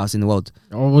powerhouse in the world.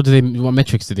 Or what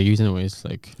metrics do they use anyways?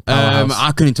 Like,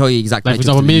 I couldn't tell you exactly. Like, for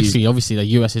example, military. Obviously, the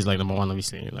US is like number one.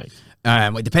 Obviously, like.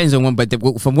 It depends on one, but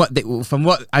from what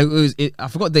I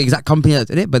forgot the exact company that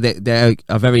did it, but they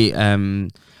are very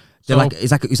They're like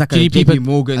it's like a JP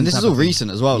Morgan, and this is all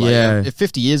recent as well. Like, yeah,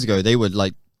 50 years ago they would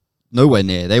like. Nowhere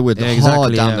near. They were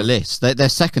hard down the list. They're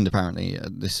second apparently.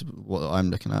 This is what I'm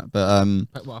looking at. But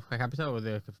what, per capita or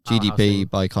the GDP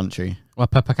by country? Well,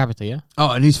 per capita, yeah.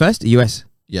 Oh, and who's first? The US.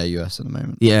 Yeah, US at the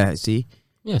moment. Yeah, see.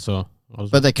 Yeah, so.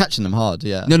 But they're catching them hard.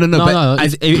 Yeah. No.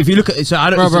 If you look at so I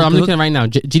don't. Bro, I'm looking at it right now.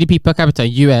 GDP per capita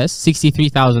US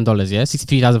 $63,000. Yeah,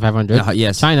 63,500.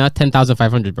 Yes. China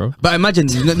 10,500, bro. But imagine.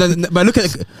 But look at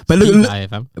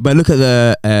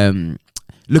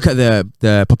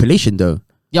the population though.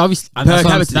 Yeah, obviously. That's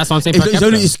what I'm saying. It's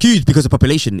only skewed because of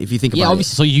population. If you think about it. Yeah,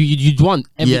 obviously. So you'd want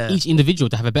each individual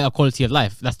to have a better quality of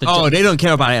life. That's the. They don't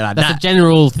care about it like that. That's the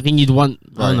general thing you'd want.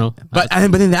 Right. I don't know. But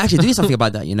then they're actually doing something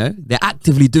about that. You know, they're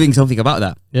actively doing something about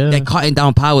that. Yeah. They're cutting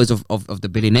down powers of the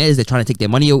billionaires. They're trying to take their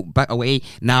money back away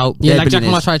now. Yeah, like Jack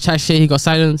Ma tried to chat shit. He got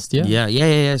silenced. Yeah.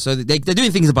 Yeah. So they're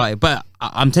doing things about it. But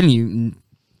I'm telling you,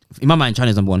 in my mind,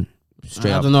 China's number one.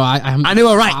 Straight up. I don't know. I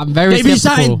know, right. I'm very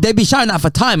skeptical. They've been shouting that for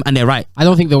time, and they're right. I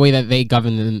don't think the way that they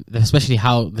govern, and especially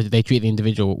how they treat the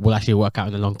individual, will actually work out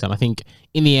in the long term. I think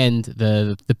in the end,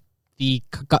 the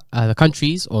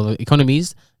countries or the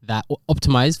economies that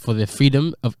optimize for the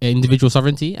freedom of individual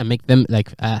sovereignty and make them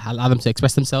allow them to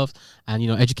express themselves and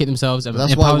educate themselves. And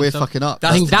that's why we're fucking up.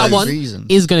 I think that one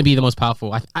is going to be the most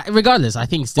powerful. Regardless, I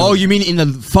think still. Oh, you mean in the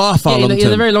far long term? In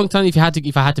the very long term, if I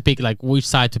had to pick like which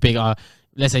side to pick,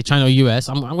 let's say China or US,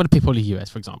 I'm going to pick probably US,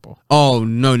 for example. Oh,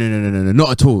 no.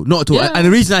 Not at all. Yeah. And the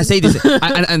reason I say this,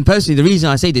 and personally, the reason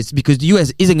I say this is because the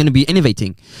US isn't going to be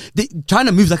innovating.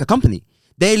 China moves like a company.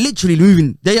 They're literally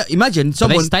moving. Imagine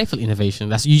someone. They stifle innovation.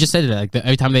 That's you just said it. Like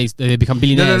every time they become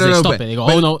billionaires, they stop it. They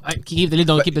go, keep the lid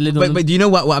on, keep the lid on. But do you know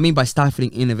what I mean by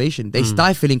stifling innovation? They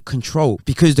stifling control,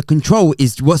 because the control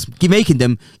is what's making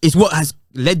them, is what has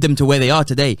led them to where they are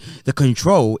today. The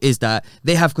control is that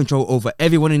they have control over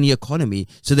everyone in the economy,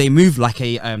 so they move like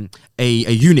a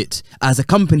unit as a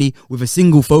company with a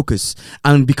single focus.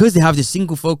 And because they have this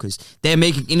single focus, they're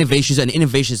making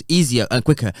innovations easier and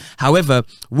quicker. However,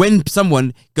 when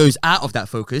someone goes out of that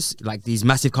focus, like these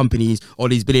massive companies or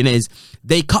these billionaires,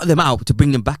 they cut them out to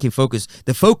bring them back in focus.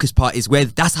 The focus part is where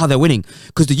that's how they're winning,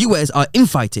 because the US are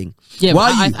infighting. Yeah,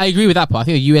 I agree with that part. I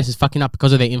think the US is fucking up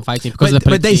because of their infighting, because of the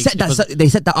politics. But they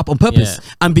set that up on purpose,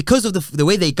 and because of the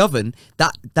way they govern,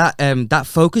 that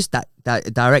focus, that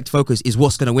direct focus, is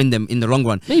what's going to win them in the long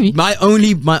run. Maybe my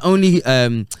only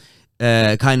kind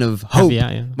of hope,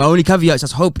 my only caveat,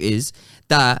 just hope, is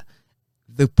that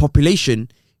the population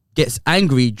gets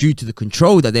angry due to the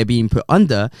control that they're being put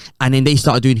under, and then they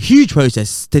start doing huge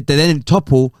protests to then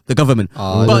topple the government.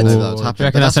 But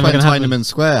that's when Tiananmen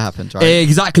Square happened, right?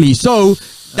 Exactly. So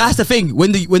that's the thing.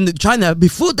 When the China,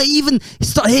 before they even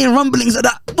start hearing rumblings of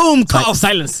that, boom, cut off.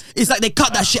 Silence. It's like they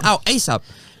cut that shit out ASAP.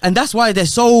 And that's why they're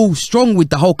so strong with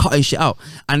the whole cutting shit out.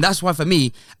 And that's why, for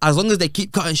me, as long as they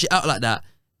keep cutting shit out like that,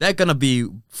 they're gonna be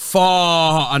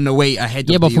far on the way ahead.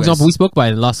 Yeah, of but the for US. example, we spoke about it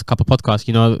in the last couple of podcasts.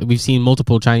 You know, we've seen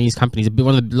multiple Chinese companies,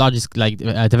 one of the largest like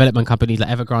development companies, like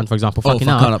Evergrande, for example, fucking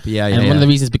up. Yeah, and one of the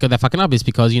reasons because they're fucking up is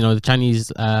because, you know, the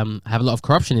Chinese have a lot of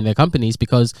corruption in their companies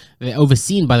because they're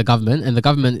overseen by the government, and the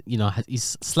government, you know,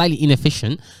 is slightly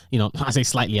inefficient. You know, I say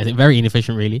slightly, I say very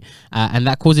inefficient, really, and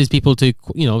that causes people to,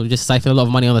 you know, just siphon a lot of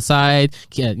money on the side.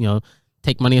 You know,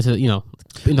 take money into, you know,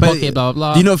 in the pocket, blah blah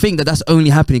blah. Do you not think that that's only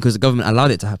happening because the government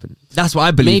allowed it to happen? That's what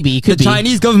I believe. Maybe it could the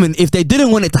Chinese government, if they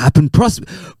didn't want it to happen,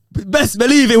 best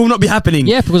believe it will not be happening.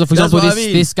 Yeah, because for example, That's what I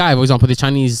mean. this guy, for example, the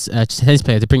Chinese tennis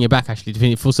player, to bring it back actually, to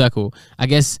bring it full circle, I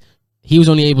guess he was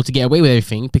only able to get away with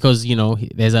everything because, you know,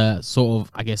 there's a sort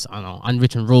of, I guess, I don't know,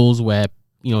 unwritten rules where,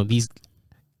 you know, these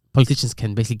politicians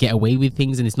can basically get away with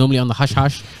things, and it's normally on the hush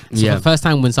hush. So for the first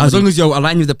time when somebody, as long as you're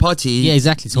aligned with the party, yeah,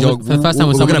 exactly. So for the first time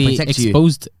when somebody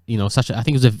exposed, you know, such a, I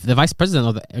think it was the vice president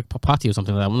of the party or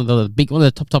something like that, one of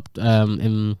the top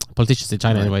politicians in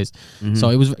China, anyways. So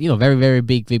it was, you know, very very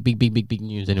big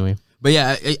news anyway. But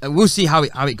yeah, we'll see how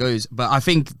it goes. But I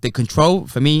think the control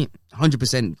for me,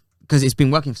 100%, because it's been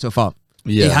working so far.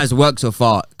 Yeah, it has worked so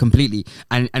far completely,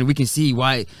 and we can see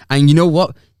why. And you know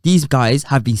what? These guys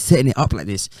have been setting it up like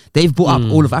this. They've brought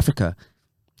up all of Africa.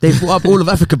 They've brought up all of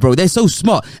Africa, bro. They're so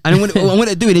smart. And what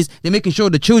they're doing is they're making sure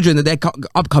the children that they're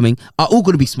upcoming are all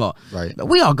going to be smart. Right. But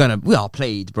we are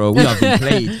played, bro. We are being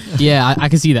played. Yeah, I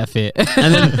can see that fit.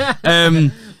 And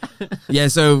then, yeah.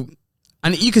 So,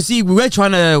 and you can see we're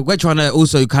trying to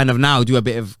also kind of now do a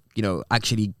bit of, you know,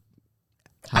 actually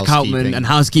accountment and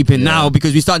housekeeping now,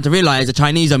 because we're starting to realize the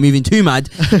Chinese are moving too mad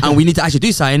and we need to actually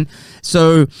do something.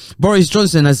 So Boris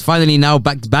Johnson has finally now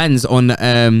backed bans on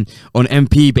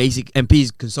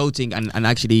MPs consulting and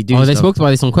actually doing they stuff. spoke about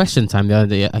this on Question Time the other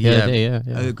day.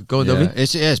 Go on, Dobby.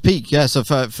 It's peak. Yeah, so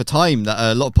for time that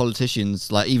a lot of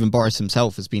politicians, like even Boris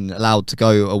himself, has been allowed to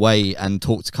go away and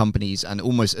talk to companies and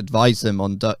almost advise them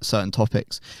on certain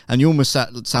topics. And you almost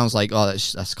sounds like, oh,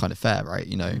 that's kind of fair, right?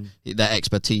 You know, their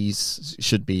expertise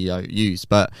should be used,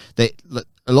 but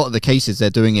a lot of the cases they're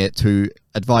doing it to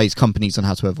advise companies on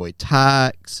how to avoid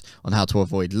tax, on how to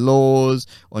avoid laws,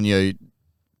 on, you know,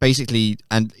 basically,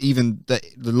 and even the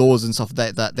laws and stuff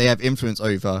that they have influence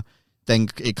over. Then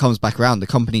it comes back around. The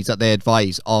companies that they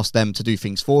advise ask them to do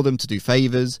things for them, to do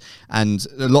favors, and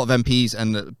a lot of MPs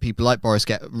and people like Boris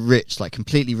get rich, like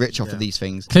completely rich off of these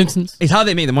things. Clintons. It's how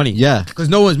they make the money. Yeah, because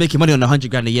no one's making money on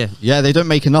 $100,000 a year. Yeah, they don't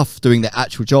make enough doing their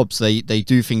actual jobs. They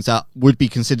do things that would be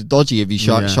considered dodgy if you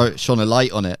shone a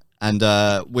light on it. And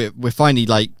we're finally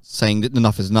like saying that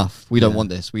enough is enough. We don't want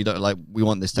this. We don't we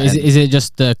want this to end. Is it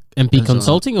just the MP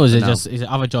consulting, or is it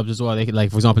other jobs as well? They could, like,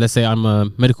 for example, let's say I'm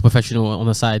a medical professional on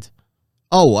the side.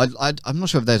 Oh, I'm not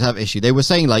sure if they'd have issue. They were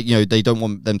saying, like, you know, they don't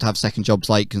want them to have second jobs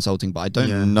like consulting, but I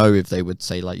don't know if they would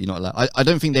say, like, you're not allowed. I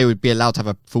don't think they would be allowed to have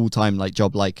a full-time like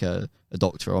job like a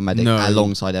doctor or medic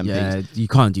alongside MPs. Yeah, you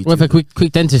can't do. What if a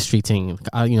quick dentistry thing?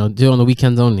 You know, do it on the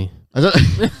weekends only. I don't.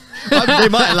 They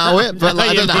might allow it, but like,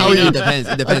 I don't know how it depends.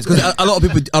 It depends, because a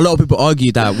lot of people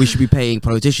argue that we should be paying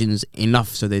politicians enough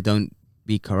so they don't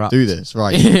be corrupt. Do this,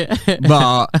 right?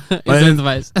 but then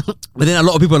a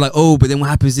lot of people are like, oh, but then what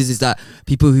happens is that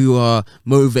people who are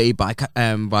motivated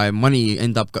by money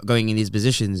end up going in these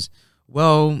positions.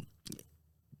 Well,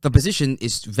 the position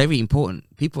is very important.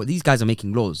 These guys are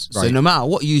making laws, so no matter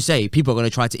what you say, people are going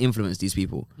to try to influence these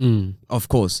people, of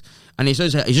course. And it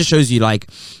just shows you,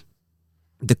 like,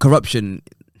 the corruption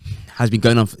has been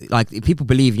going on. Like, people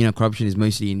believe, you know, corruption is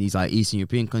mostly in these like Eastern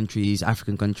European countries,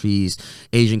 African countries,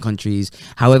 Asian countries.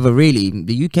 However, really,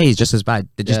 the UK is just as bad.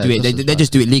 They just do it. They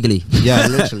just do it legally. Yeah,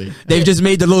 literally. They've just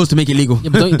made the laws to make it legal.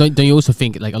 Yeah, but don't you also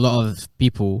think, like, a lot of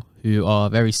people who are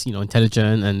very, you know,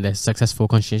 intelligent and they're successful,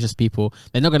 conscientious people,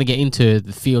 they're not going to get into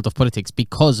the field of politics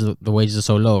because the wages are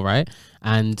so low, right?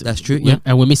 And that's true. Yeah,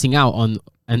 and we're missing out on.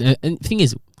 And the thing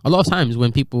is, a lot of times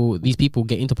when these people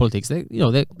get into politics, they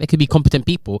could be competent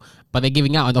people, but they're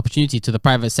giving out an opportunity to the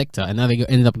private sector, and now they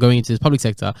end up going into the public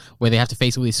sector where they have to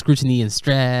face all this scrutiny and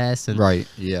stress. And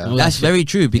that's very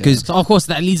true, because so of course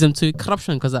that leads them to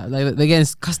corruption, because they're getting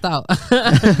cussed out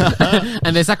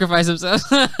and they sacrifice themselves.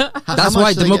 That's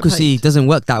why democracy doesn't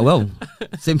work that well.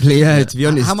 Simply, to be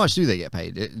honest. How much do they get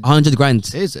paid?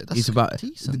 $100,000. Is it? It's about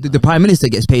the prime minister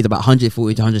gets paid about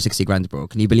 140 to 160 grand, bro.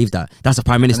 Can you believe that? That's a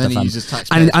prime minister. And then he uses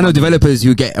taxpayers. And I know developers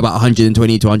who get about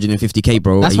 120 to 150k,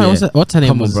 bro. That's why. What's her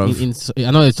name was?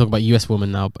 I know they talk about US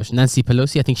woman now, but Nancy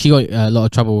Pelosi. I think she got a lot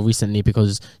of trouble recently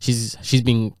because she's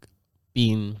been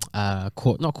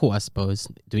caught, not caught, I suppose,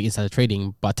 doing insider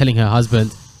trading, but telling her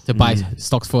husband to buy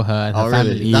stocks for her and her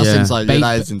family. Really? That's Yeah. inside.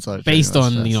 That is inside. Based That's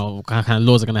on stress. what kind of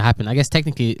laws are going to happen. I guess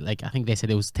technically, like I think they said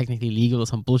it was technically legal or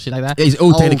some bullshit like that. It's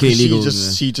all technically 'cause illegal.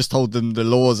 She just told them the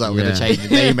laws that were going Yeah. to change. And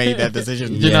they made their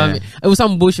decision. You know what I mean? It was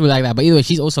some bullshit like that. But either way,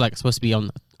 she's also like supposed to be on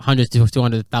 $100,000 to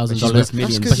 $200,000. She's worth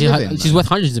millions. That's But good living, she's man. worth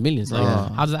hundreds of millions. Like, Yeah.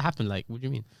 how does that happen? Like, what do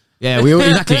you mean? Yeah,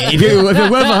 exactly. If you're worth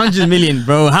 100 million,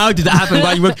 bro, how did that happen?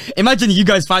 Why you work? Imagine you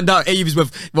guys find out Ayub is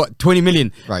worth what 20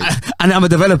 million, Right. And I'm a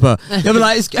developer. They'll be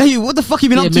like, "Hey, what the fuck you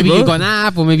been up to, Maybe bro? you got an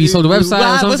app, or maybe you sold a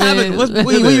website or something. What's happened?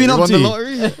 What you been You up won the to?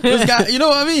 lottery? You know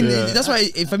what I mean? Yeah. That's why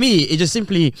for me, it just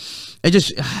simply, it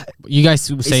just You guys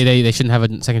say they shouldn't have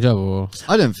a second job, or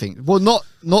I don't think. Well, not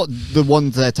the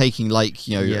ones they're taking, like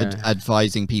Yeah.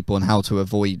 advising people on how to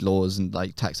avoid laws and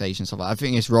like taxation and stuff. I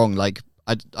think it's wrong. Like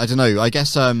I don't know. I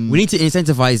guess we need to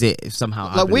incentivize it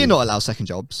somehow. like we're not allowed second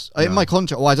jobs. In No. my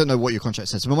contract, well, I don't know what your contract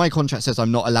says, but my contract says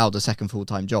I'm not allowed a second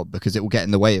full-time job because it will get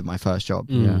in the way of my first job.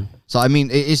 Mm. So I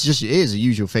mean, it is a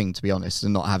usual thing, to be honest, to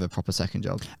not have a proper second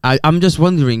job. I'm just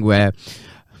wondering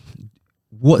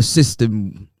what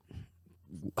system,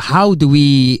 how do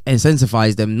we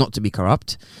incentivize them not to be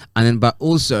corrupt, and then but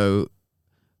also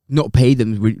not pay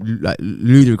them like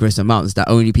ludicrous amounts that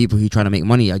only people who trying to make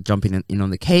money are jumping in on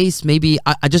the case. Maybe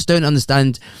I just don't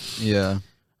understand Yeah.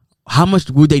 how much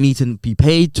would they need to be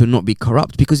paid to not be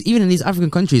corrupt, because even in these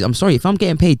African countries, I'm sorry, if I'm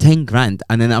getting paid 10 grand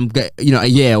and then I'm get a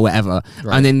year or whatever,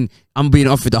 Right. and then I'm being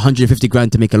offered 150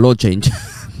 grand to make a law change.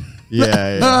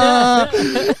 Yeah.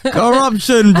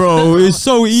 Corruption, bro, it's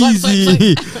so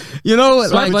easy. You know,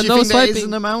 Swipe, like, but Do no you think there is swiping.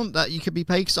 an amount that you could be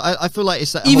paid? 'Cause I feel like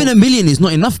it's that even whole, $1 million is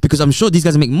not enough, because I'm sure these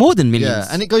guys make more than millions.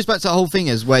 yeah, and it goes back to the whole thing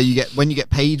is where when you get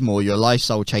paid more, your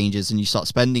lifestyle changes and you start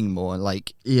spending more.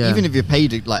 Like Yeah. even if you're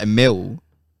paid like a mil,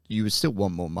 you would still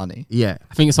want more money. Yeah.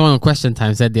 I think someone on Question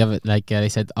Time said the other, like they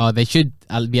said, they should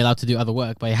be allowed to do other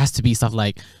work, but it has to be stuff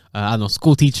like I don't know,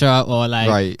 school teacher or like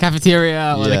Right.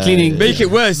 cafeteria or Yeah, like cleaning. yeah. Make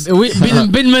it worse.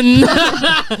 Binman.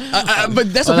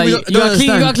 But that's Or what like, people don't you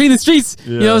gotta clean the streets.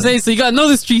 You know what I'm Yeah. saying? So you gotta know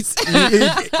the streets.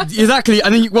 Exactly.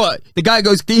 And then what? The guy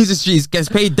goes, cleans the streets, gets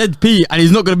paid dead P, and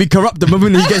he's not going to be corrupt the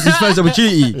moment he gets his first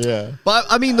opportunity. Yeah, but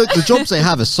I mean, the jobs they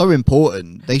have are so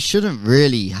important. They shouldn't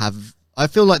really have. I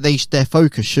feel like their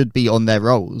focus should be on their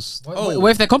roles.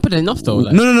 What if they're competent enough though?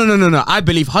 Like, No. I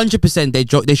believe 100%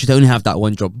 they should only have that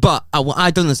one job. But what I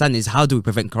don't understand is, how do we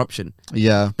prevent corruption?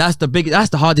 Yeah, That's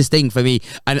the hardest thing for me,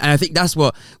 and I think that's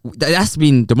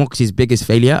been democracy's biggest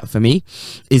failure for me,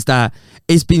 is that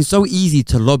it's been so easy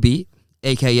to lobby,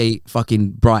 aka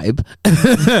fucking bribe.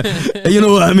 You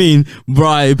know what I mean?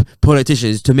 Bribe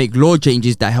politicians to make law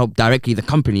changes that help directly the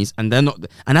companies, and they're not.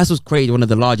 And that's what's created one of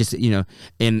the largest, in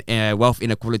wealth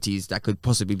inequalities that could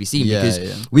possibly be seen. Yeah, because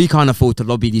yeah. we can't afford to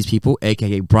lobby these people,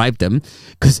 aka bribe them,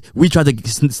 because we tried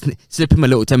to slip him a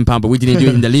little £10, but we didn't do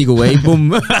it in the legal way. Boom,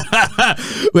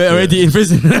 we're already in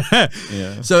prison.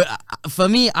 yeah. So for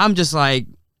me, I'm just like,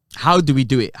 how do we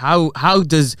do it? How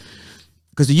does,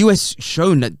 because the US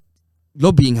shown that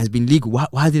lobbying has been legal.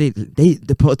 Why did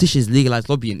the politicians legalize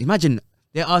lobbying? Imagine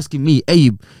they're asking me,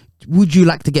 Ayub, would you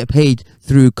like to get paid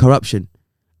through corruption?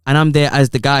 And I'm there as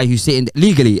the guy who's sitting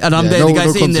legally, and I'm Yeah, there, the guy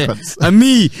sitting there, consequence. and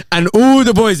me and all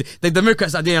the boys, the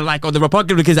Democrats I didn't like, or the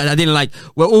Republicans I didn't like,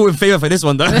 we're all in favor for this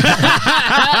one, though.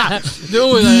 they're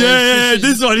always like,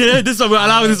 this one, we're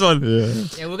allowing this one.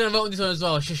 yeah, we're gonna vote on this one as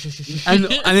well. Shh. And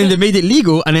then they made it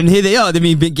legal, and then here they are.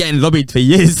 They've been getting lobbied for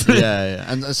years.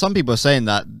 Yeah. And some people are saying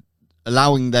that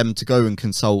allowing them to go and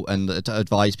consult and to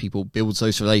advise people builds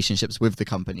those relationships with the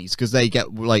companies, because they get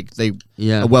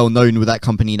Yeah. are well known with that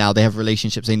company now. They have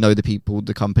relationships. They know the people,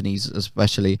 the companies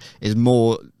especially, is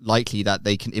more likely that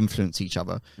they can influence each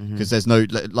other, because there's no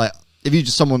like. If you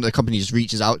a company just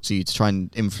reaches out to you to try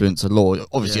and influence a law,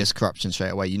 obviously Yeah. it's corruption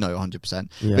straight away, 100%.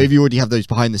 Yeah. But if you already have those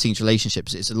behind the scenes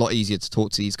relationships, it's a lot easier to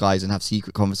talk to these guys and have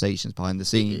secret conversations behind the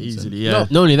scenes. Easily,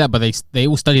 Not only that, but they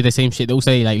all study the same shit. They all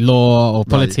study like law or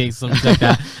politics, something like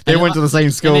that. They And went to the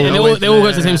same school. and they all go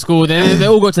to the same school. They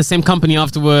all go to the same company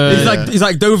afterwards. It's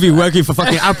like Dovey working for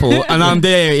fucking Apple, and I'm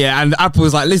there, and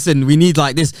Apple's like, listen, we need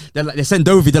like this. They send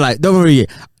Dovey. They're like, don't worry.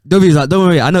 Dovey's like, don't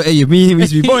worry, I know. Hey, me and him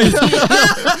used to be boys.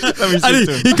 And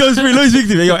he goes through, let me speak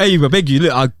to me. Yo, hey, I beg you,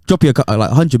 look, I'll drop you like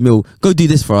 100 mil. Go do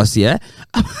this for us, yeah.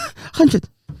 100.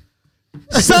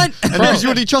 Son, And because you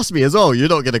already trust me as well, you're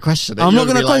not going to question it. I'm You're not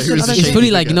gonna be like, question who's it. the It's shady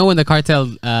fully like, figure? when the cartel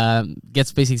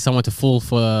gets basically someone to fall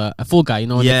for a full guy,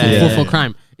 when Yeah, they fall yeah, for yeah.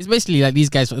 crime. It's basically like these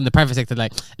guys in the private sector,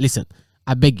 like, listen,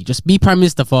 I beg you, just be prime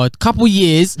minister for a couple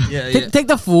years. Take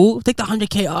the full, take the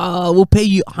 100K. We'll pay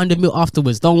you 100 mil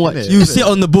afterwards. Don't worry. you sit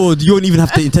on the board. You won't even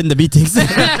have to attend the meetings.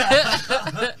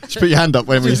 Just put your hand up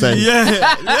when we say.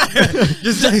 Yeah.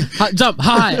 Just Jump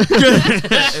high.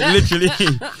 literally.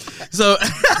 So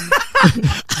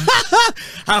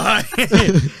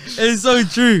it's so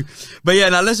true. But yeah,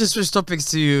 now let's just switch topics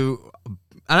to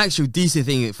an actual decent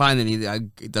thing that finally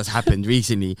that's happened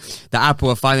recently. That Apple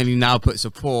have finally now put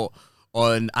support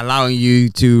on allowing you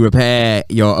to repair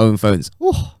your own phones.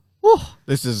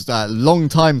 This is a long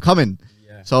time coming.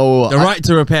 So The right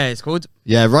to repair, it's called.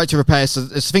 Yeah, right to repair. So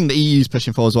it's a thing the EU's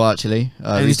pushing for as well, actually.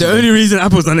 And it's the only reason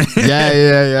Apple's done it.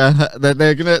 yeah.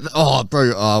 They're gonna. Oh,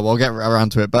 bro. We'll get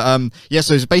around to it. But yeah.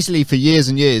 So it's basically for years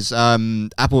and years,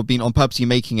 Apple have been on purposely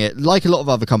making it, like a lot of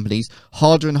other companies,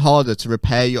 harder and harder to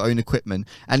repair your own equipment.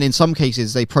 And in some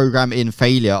cases, they program in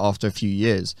failure after a few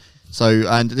years. So,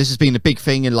 and this has been a big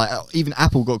thing, and like even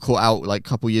Apple got caught out like a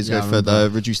couple of years ago for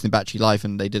the reducing the battery life,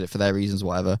 and they did it for their reasons, or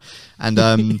whatever.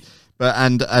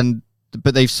 And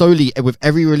but they've slowly, with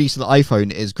every release of the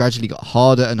iPhone, it's gradually got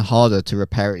harder and harder to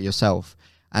repair it yourself.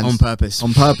 And on purpose.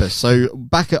 On purpose. So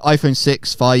back at iPhone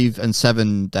 6, 5, and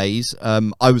 7 days,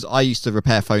 I used to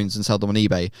repair phones and sell them on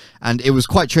eBay, and it was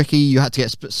quite tricky. You had to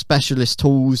get specialist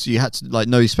tools. You had to like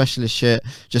know specialist shit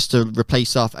just to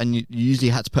replace stuff, and you usually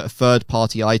had to put a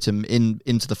third-party item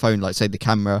into the phone, like say the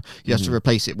camera. You have to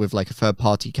replace it with like a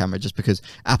third-party camera, just because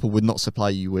Apple would not supply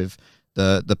you with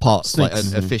the parts, like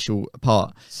an official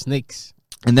part. Snakes.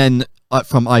 And then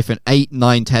from iPhone 8,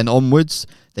 9, 10 onwards,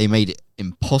 they made it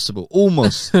impossible.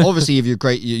 Almost. Obviously, if you're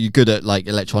good at like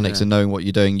electronics and knowing what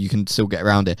you're doing, you can still get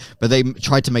around it. But they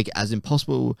tried to make it as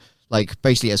impossible, like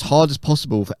basically as hard as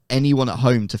possible for anyone at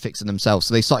home to fix it themselves.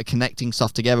 So they started connecting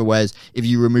stuff together, whereas if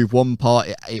you remove one part,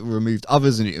 it removed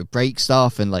others, and it would break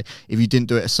stuff. And like if you didn't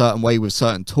do it a certain way with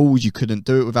certain tools, you couldn't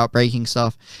do it without breaking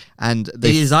stuff. And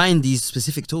they designed these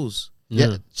specific tools.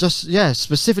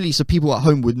 Specifically so people at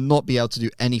home would not be able to do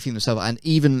anything themselves. And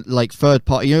even like third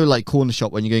party, like Corner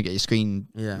Shop, when you're going to get your screen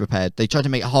repaired, they tried to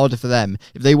make it harder for them.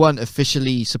 If they weren't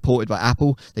officially supported by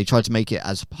Apple, they tried to make it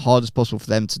as hard as possible for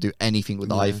them to do anything with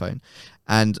the iPhone.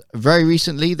 And very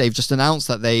recently, they've just announced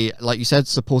that they, like you said,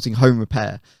 supporting home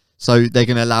repair. So they're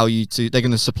going to allow you to, they're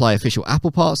going to supply official Apple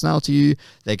parts now to you.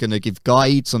 They're going to give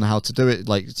guides on how to do it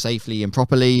like safely and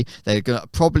properly. They're going to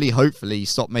probably, hopefully,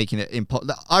 stop making it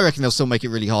I reckon they'll still make it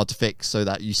really hard to fix so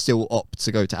that you still opt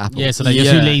to go to Apple. Yeah, so that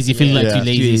you're too lazy, feeling like too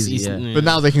lazy. But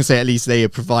now they can say at least they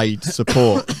provide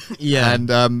support. And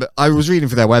I was reading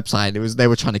for their website, and they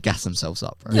were trying to gas themselves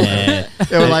up. Right? Yeah.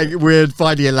 They were like, we're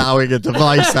finally allowing a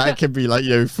device that can be like,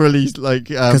 fully like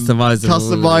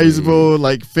customizable,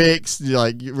 like fixed,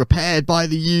 like repaired by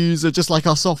the user, just like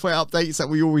our software updates that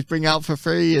we always bring out for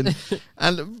free. And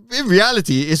in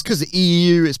reality, it's because the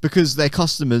EU, it's because their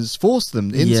customers forced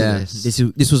them into this.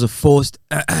 This was a forced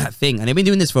thing, and they've been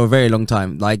doing this for a very long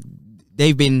time. Like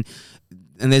there's been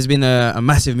a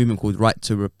massive movement called Right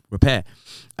to Repair,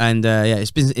 and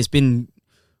it's been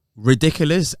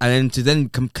ridiculous. And then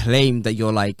to claim that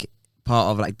you're like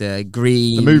part of like the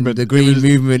green movement. You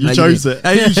like, chose it.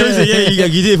 You chose it. Yeah,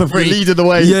 you did it for free. You're leading the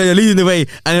way. Yeah, you're leading the way.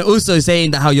 And also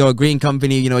saying that how you're a green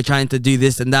company, trying to do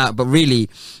this and that. But really,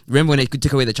 remember when they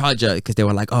took away the charger because they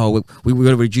were like, oh, we're going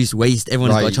to reduce waste.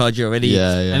 Everyone's got a charger already.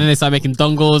 Yeah. And then they started making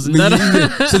dongles. And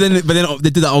So then they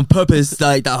did that on purpose,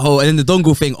 like that whole, and then the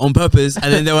dongle thing on purpose.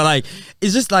 And then they were like,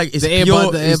 it's just like it's the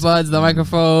earbuds, the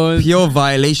microphone, pure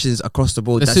violations across the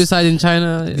board. The suicide in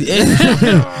China.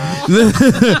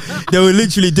 They were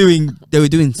literally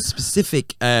doing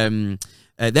specific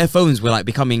their phones were like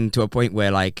becoming to a point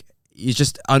where like it's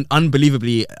just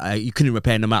unbelievably you couldn't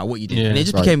repair no matter what you did, and it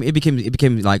just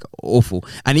became like awful.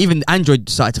 And even Android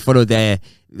started to follow their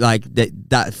like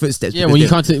that footsteps. Yeah, when you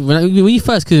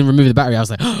first couldn't remove the battery, I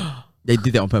was like, they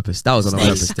did it on purpose. That was on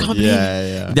purpose thing.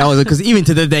 Yeah. That was because even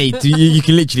to the day, you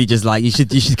can literally just like you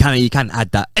can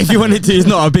add that if you wanted to. It's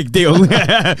not a big deal,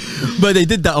 but they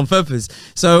did that on purpose.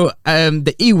 So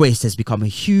the e-waste has become a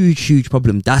huge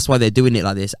problem. That's why they're doing it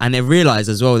like this, and they realize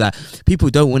as well that people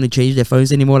don't want to change their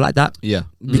phones anymore like that. Yeah,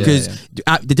 because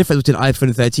the difference between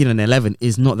iPhone 13 and 11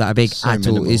 is not that big at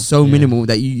all. It's so minimal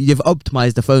that you've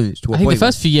optimized the phones to a point. I think the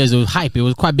first few years it was hype. It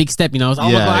was quite a big step. I was oh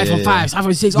my god, iPhone 5,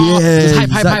 iPhone 6.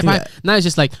 Hype. Now it's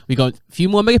just like we got a few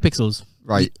more megapixels.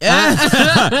 Right.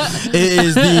 It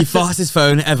is the fastest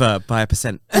phone ever by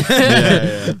 1%.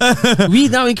 We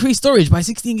now increase storage by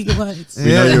 16 gigabytes.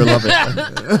 We know you'll love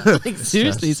it. Like,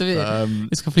 seriously,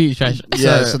 it's completely trash.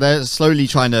 So they're slowly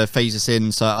trying to phase us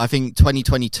in. So I think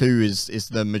 2022 is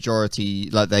the majority,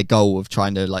 like their goal of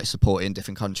trying to like support it in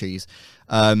different countries.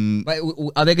 But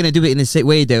are they going to do it in the same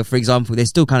way though? For example, they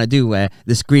still kind of do where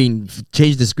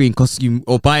change the screen costs you,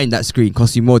 or buying that screen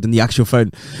costs you more than the actual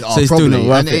phone. So it's probably. still not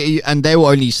worth it. And they will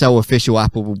only sell official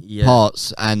Apple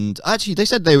parts. And actually, they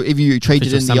said if you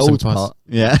traded in the old part,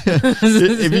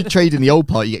 if you trade in the old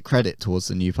part, you get credit towards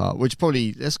the new part, which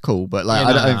probably that's cool. But like,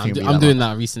 I don't think I'm doing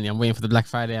that recently. I'm waiting for the Black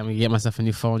Friday. I'm gonna get myself a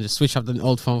new phone. Just switch up the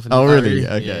old phone for the really?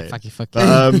 battery. Okay. Yeah, fuck it.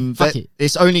 Fuck it.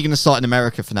 It's only going to start in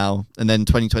America for now, and then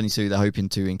 2022 they're hoping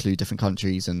to include different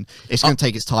countries, and it's going to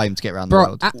take its time to get around the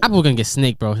world. Apple gonna get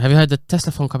snake, bro. Have you heard the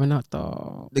Tesla phone coming out?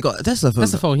 Though? They got a Tesla phone.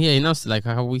 Tesla phone, yeah, he announced it like a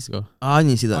couple weeks ago. Oh, I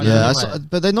didn't see that.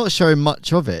 But they're not showing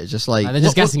much of it. Just like they're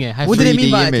just guessing it. What do they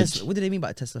mean by a Tesla? What do they mean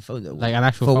by a Tesla phone though? Like an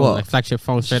actual phone, like flagship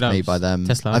phone, straight up made by them.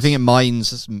 Tesla. I think it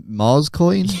mines Mars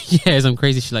coin. Yeah, some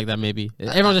crazy shit like that. Maybe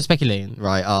everyone's just speculating.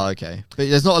 Right. Oh, okay. But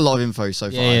there's not a lot of info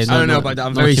so far. Yeah, I don't know about that.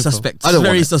 I'm very suspect.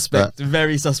 Very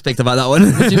suspect about that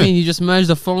one. What do you mean? You just merge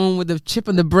the phone with the chip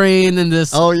in the brain and the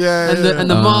and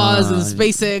the Mars and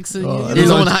SpaceX. And if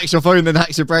someone hacks your phone, then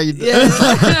hacks your brain.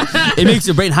 It makes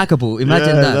your brain hackable.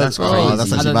 Imagine that. That's crazy. Oh,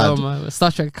 that's actually bad.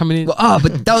 Star Trek coming in. But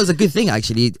that was a good thing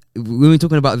actually. When we were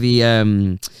talking about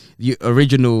the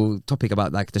original topic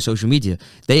about like the social media,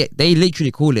 they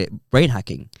literally call it brain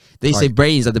hacking. They say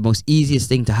brains are the most easiest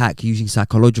thing to hack using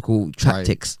psychological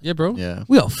tactics. Yeah, bro. Yeah,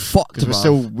 we are fucked. Because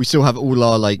we still have all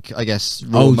our like I guess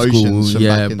raw emotions from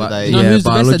back in the day. You know who's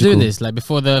the best at doing this? Like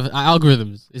before the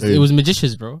algorithms, it was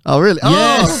magicians, bro. Oh really?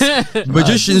 Yes,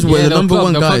 magicians were the number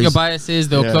one guys. They'll clock your biases.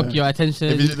 They'll clock your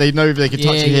attention. They know if they can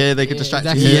touch you here, they can distract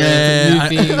you.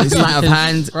 Yeah, sleight of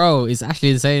hand, bro. It's actually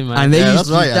insane, man. And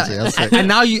that's right. Actually, and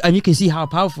now you can see how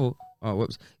powerful. Oh,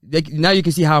 whoops! Now you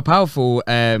can see how powerful.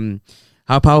 You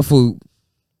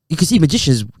can see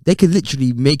magicians. They can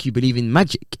literally make you believe in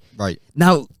magic. Right.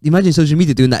 Now, imagine social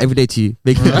media doing that every day to you.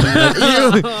 Making no,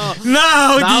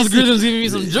 the algorithm's giving me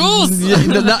some jewels.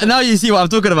 Now you see what I'm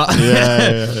talking about.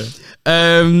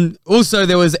 Also,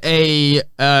 there was a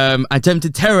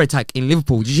attempted terror attack in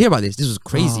Liverpool. Did you hear about this? This was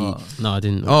crazy. No, I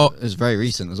didn't. Oh, it was very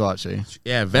recent as well, actually.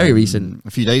 Yeah, very recent.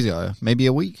 A few days ago, maybe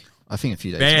a week. I think a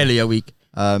few days. Barely a week.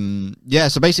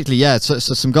 So basically, so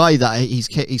some guy that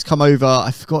he's come over.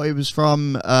 I forgot it was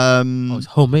from. It's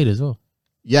homemade as well.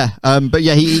 Yeah. But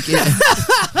yeah, he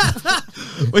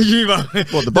What do you mean by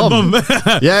what, the bomb?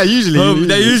 Yeah, usually.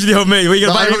 They're usually homemade. Where you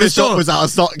gonna buy it from the shop was out of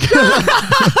stock.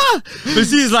 But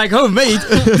she's like, homemade?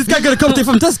 This guy gonna come to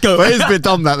from Tesco. But it's a bit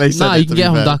dumb that they said. Nah, you can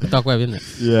get it from dark web, isn't it?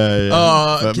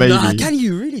 Yeah. Maybe. Can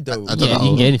you really though? I don't know. You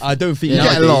can get anything. I don't think you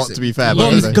get a lot, to be fair.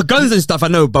 Guns and stuff, I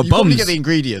know, but you bombs. probably get the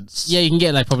ingredients. Yeah, you can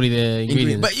get like probably the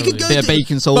ingredients. But you can go bit of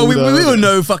baking soda. But we all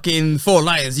know fucking Four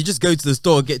Lions. You just go to the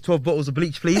store, get 12 bottles of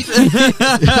bleach, please. You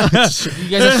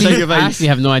guys actually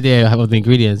have no idea what the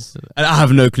ingredients. I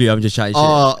have no clue. I'm just chatting shit.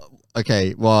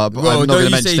 Okay. Well, I'm not going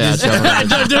to mention it. I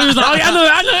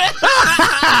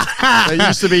know. There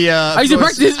used to be. I used to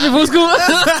practice before school.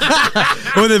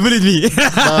 Well, they bullied me.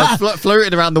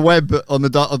 Floating around the web on the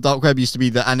dark web used to be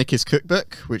the Anarchist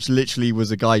Cookbook, which literally was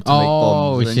a guide to make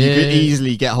bombs, and you could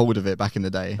easily get hold of it back in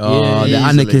the day. The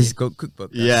Anarchist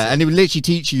Cookbook. Yeah, and it would literally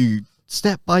teach you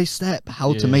step by step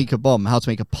how to make a bomb, how to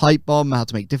make a pipe bomb, how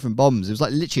to make different bombs. It was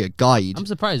like literally a guide. I'm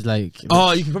surprised, like you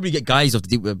can probably get guys off the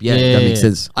deep web. Yeah, that makes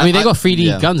sense. I mean, they got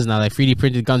 3D guns now, like 3D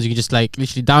printed guns. You can just like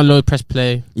literally download, press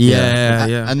play.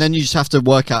 Yeah. And then you just have to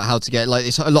work out how to get, like,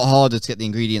 it's a lot harder to get the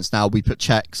ingredients now. We put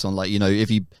checks on, like, you know, if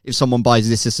someone buys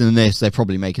this and this, they're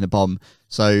probably making a bomb.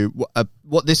 So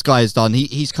what this guy has done,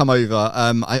 he's come over.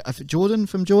 Jordan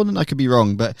from Jordan, I could be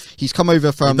wrong, but he's come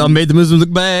over from. That made the Muslims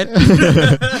look bad.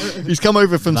 He's come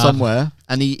over from somewhere,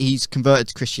 and he's converted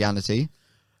to Christianity.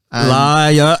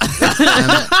 Liar.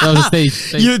 That was a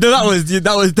stage. You know, that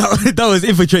was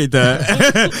infiltrate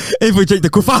the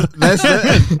kuffar.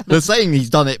 They're saying he's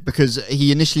done it because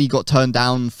he initially got turned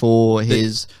down for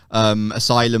his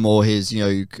asylum or his,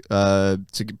 to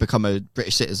become a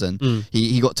British citizen.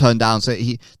 He got turned down, so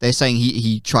they're saying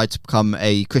he tried to become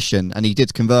a Christian, and he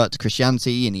did convert to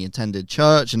Christianity, and he attended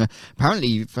church, and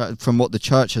apparently from what the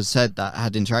church has said that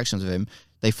had interactions with him,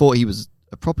 they thought he was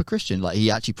a proper Christian, like he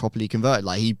actually properly converted,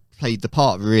 like he played the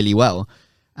part really well,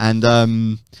 and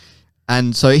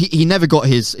so he never got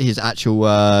his actual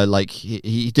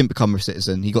he didn't become a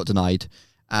citizen. He got denied,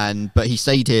 but he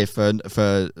stayed here for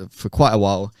quite a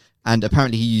while, and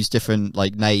apparently he used different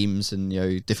like names and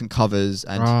different covers,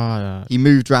 and he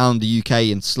moved around the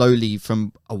UK, and slowly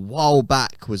from a while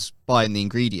back was buying the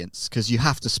ingredients, because you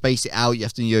have to space it out, you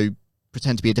have to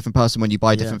pretend to be a different person when you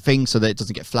buy different things, so that it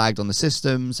doesn't get flagged on the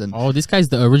systems. And this guy's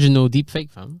the original deepfake,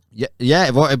 fam.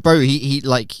 Yeah, bro.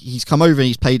 He's come over and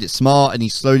he's played it smart, and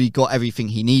he's slowly got everything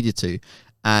he needed to.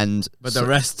 But the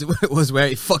rest was where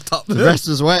it fucked up. The rest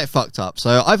was where it fucked up.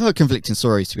 So I've heard conflicting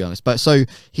stories, to be honest. But so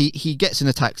he gets in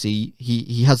a taxi.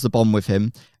 He has the bomb with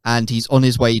him, and he's on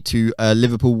his way to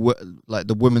Liverpool, like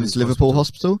the women's Liverpool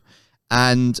hospital.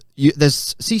 And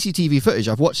there's CCTV footage.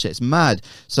 I've watched it. It's mad.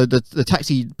 So the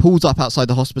taxi pulls up outside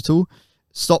the hospital,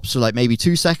 stops for like maybe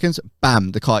 2 seconds.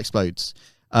 Bam! The car explodes.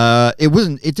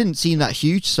 It didn't seem that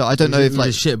huge, so I don't know if like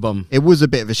a shit bomb. It was a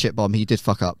bit of a shit bomb. He did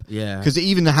fuck up. Yeah. Because it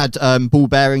even had ball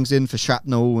bearings in for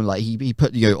shrapnel, and like he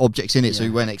put objects in it, so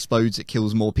when it explodes it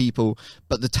kills more people.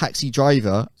 But the taxi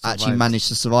driver actually managed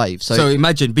to survive. So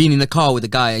imagine being in the car with the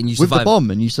guy and you survived. With the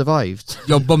bomb and you survived.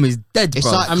 Your bomb is dead,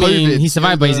 bro. I mean, he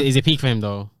survived, but is it peak for him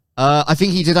though? I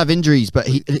think he did have injuries, but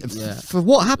for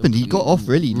what happened, he got off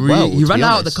really well. He ran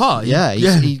out of the car. Yeah,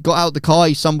 he got out of the car.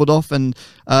 He stumbled off, and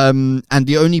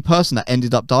the only person that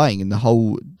ended up dying in the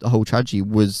whole tragedy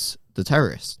was the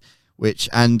terrorist.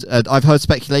 I've heard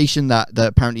speculation that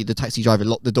apparently the taxi driver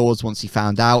locked the doors once he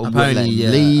found out and wouldn't let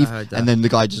him leave, and then the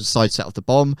guy just decided to set off the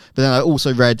bomb. But then I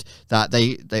also read that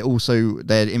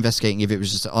they're investigating if it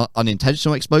was just an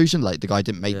unintentional explosion, like the guy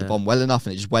didn't make the bomb well enough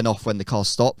and it just went off when the car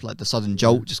stopped, like the sudden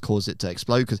jolt just caused it to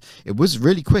explode, because it was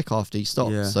really quick after he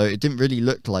stopped. So it didn't really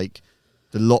look like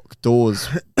the locked doors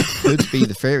could be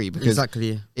the theory, because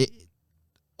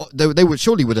they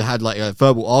surely would have had like a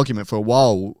verbal argument for a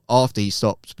while after he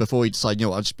stopped before he decided,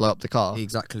 I'll just blow up the car.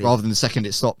 Exactly. Rather than the second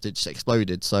it stopped, it just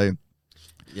exploded. So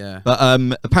yeah. But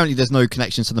apparently there's no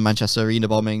connection to the Manchester Arena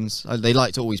bombings. They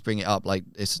like to always bring it up like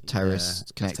it's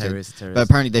terrorist connected. Terrorist. But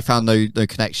apparently they found no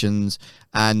connections,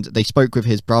 and they spoke with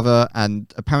his brother,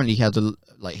 and apparently he had a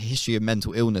history of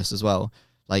mental illness as well.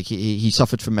 Like he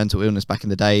suffered from mental illness back in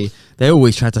the day. They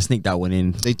always try to sneak that one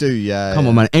in. They do, yeah. Come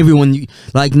on, man. Everyone,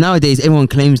 nowadays, everyone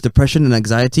claims depression and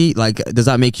anxiety. Like, does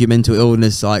that make you mental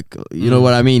illness? Like, you know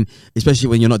what I mean? Especially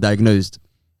when you're not diagnosed.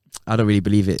 I don't really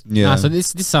believe it. Yeah. So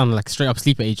this sounds like straight up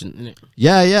sleeper agent, isn't it?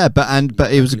 Yeah.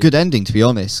 But it was a good ending, to be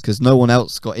honest, because no one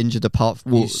else got injured apart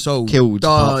from killed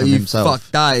apart from himself.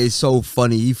 Fuck, that is so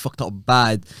funny. He fucked up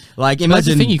bad. Like, imagine. That's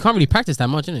the thing, you can't really practice that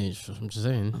much, innit? I'm just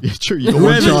saying. Yeah, true. You got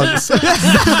one chance.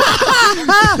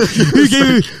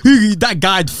 That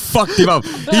guy fucked him up.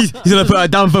 He's gonna put a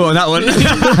down vote on that one.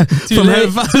 Too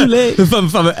late. From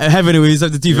heaven, he was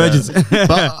up to two virgins.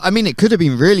 But I mean, it could have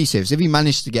been really serious if he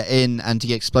managed to get in and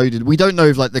he exploded. We don't know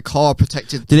if the car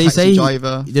protected the taxi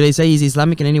driver. Did they say he's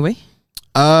Islamic in any way?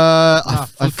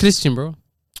 I'm Christian, bro.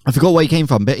 I forgot where he came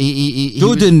from, but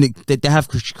Jordan, they have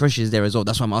Christians there as well.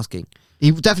 That's what I'm asking.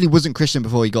 He definitely wasn't Christian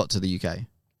before he got to the UK.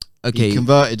 Okay, he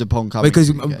converted upon coming. Because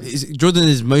to the UK. Jordan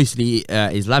is mostly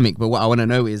Islamic, but what I want to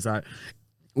know is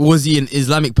was he an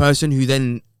Islamic person who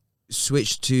then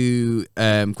switched to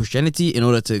Christianity in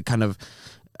order to kind of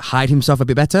hide himself a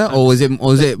bit better, or was it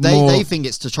more? They think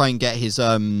it's to try and get his Look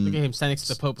at him standing next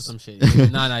to the Pope or some shit.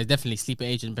 No, he's definitely sleeper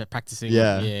agent, but practicing.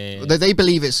 Yeah. They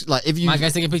believe it's like if you. My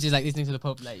guy's taking pictures like this next to the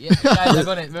Pope, like guys, I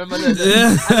got it. Remember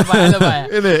alibi.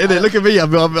 In it. Look at me.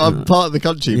 I'm part of the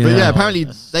country. But apparently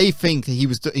they think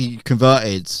that he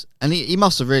converted. And he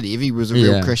must have really, if he was a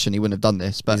real Christian, he wouldn't have done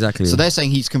this. But exactly. So they're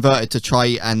saying he's converted to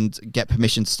try and get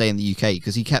permission to stay in the UK,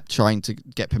 because he kept trying to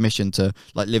get permission to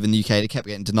live in the UK. They kept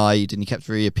getting denied, and he kept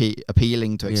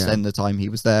appealing to extend the time he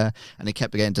was there, and they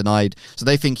kept getting denied. So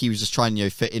they think he was just trying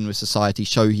to fit in with society,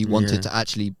 show he wanted to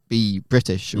actually be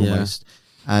British almost.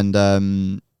 And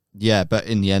but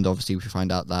in the end, obviously, we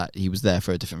find out that he was there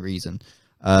for a different reason.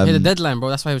 The deadline, bro.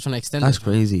 That's why he was trying to extend That's it.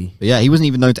 crazy. But yeah, he wasn't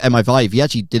even known to MI5. He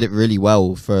actually did it really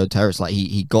well for a terrorist. Like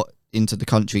he got into the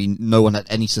country, no one had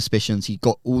any suspicions. He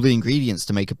got all the ingredients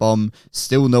to make a bomb.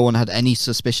 Still, no one had any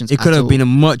suspicions. It could have been a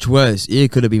much worse.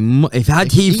 It could have been if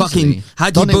he built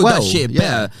that shit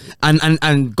better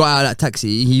and got out of that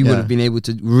taxi, he would have been able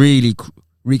to really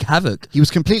wreak havoc. He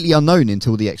was completely unknown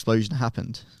until the explosion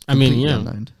happened.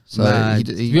 Unknown. So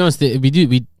to be honest,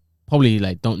 we probably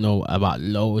don't know about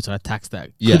loads of attacks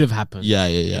that could have happened. Yeah.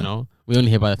 You know, we only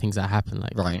hear about the things that happen.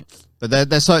 Right. But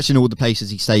they're searching all the places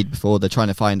he stayed before. They're trying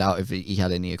to find out if he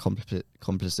had any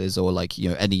accomplices or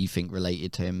anything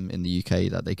related to him in the UK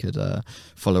that they could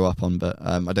follow up on. But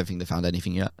I don't think they found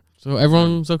anything yet. So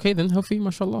everyone's okay then, healthy,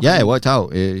 mashallah. Yeah, it worked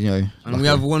out. And we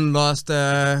have one last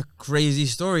crazy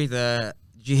story there.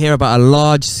 Did you hear about a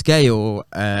large-scale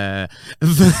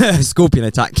scorpion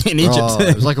attack in Egypt?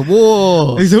 It was like a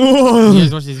war. It was a war. You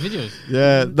guys watch these videos?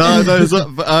 Yeah,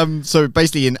 no. So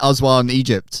basically, in Aswan,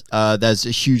 Egypt, there's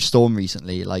a huge storm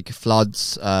recently, like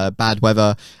floods, bad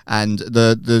weather, and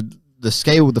the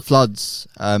scale of the floods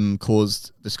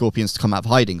caused the scorpions to come out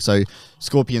of hiding. So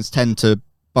scorpions tend to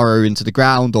burrow into the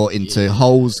ground or into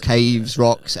holes, caves,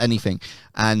 rocks, anything.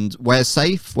 And where's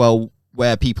safe? Well,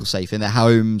 where people safe in their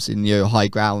homes, in high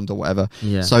ground or whatever.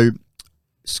 Yeah. So,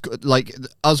 like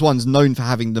us one's known for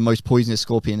having the most poisonous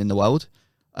scorpion in the world.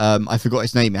 I forgot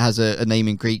its name. It has a name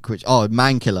in Greek, which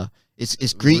man killer.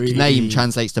 Its Greek name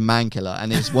translates to man killer,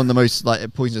 and it's one of the most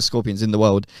like poisonous scorpions in the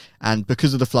world. And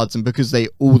because of the floods and because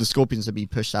all the scorpions had been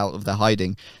pushed out of their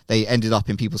hiding, they ended up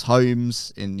in people's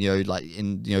homes, in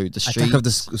the street. Attack of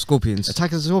the Scorpions.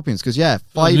 Attack of the Scorpions, because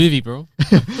movie, bro.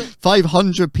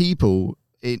 500 people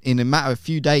in a matter of a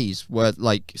few days were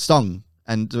like stung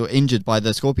and were injured by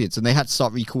the scorpions, and they had to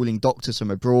start recalling doctors from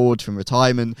abroad, from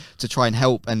retirement, to try and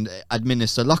help and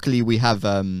administer. Luckily, we have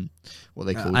what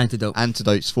they call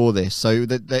antidotes for this. So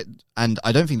and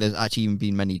I don't think there's actually even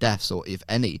been many deaths, or if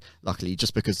any, luckily,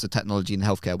 just because the technology and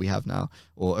healthcare we have now,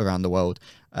 or around the world.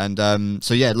 And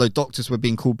doctors were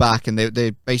being called back, and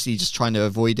they're basically just trying to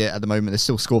avoid it at the moment. There's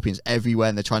still scorpions everywhere,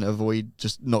 and they're trying to avoid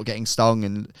just not getting stung.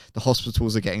 And the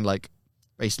hospitals are getting like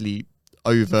basically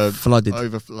flooded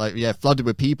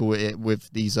with people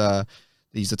with these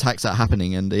attacks that are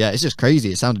happening. And it's just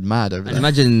crazy. It sounded mad over there.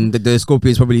 Imagine the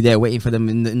scorpion's probably there waiting for them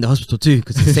in the hospital too,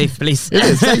 because it's a safe place.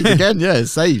 It's safe again. Yeah, it's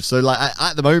safe. So like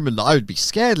at the moment, I would be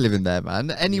scared living there,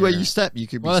 man. Anywhere you step, you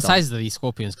could be the size of these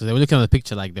scorpions, because they were looking at the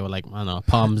picture like they were like, I don't know,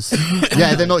 palms.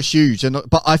 Yeah, they're not huge.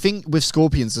 But I think with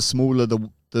scorpions, the smaller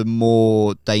the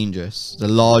more dangerous. The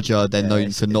larger they're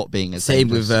known for not being as same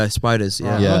dangerous. with spiders.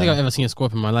 I don't think I've ever seen a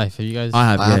scorpion in my life. Have you guys? I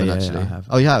have. I haven't actually. I have.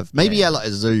 Oh, you have? Maybe at like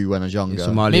a zoo when I was younger.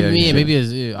 Somalia, maybe a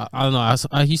zoo. I don't know.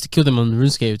 I used to kill them on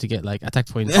RuneScape to get like attack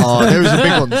points. Oh, those are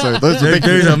big ones. So those are big.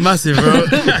 Those are massive, bro.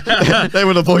 They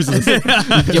were the poisonous.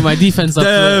 Get my defense up.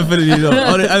 Definitely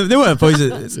not. They weren't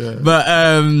poisonous. Yeah. But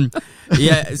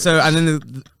so and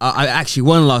then actually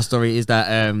one last story is that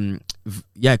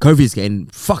COVID's getting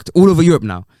fucked all over Europe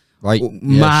now. Right,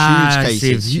 massive. Huge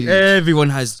cases, huge. Everyone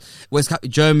has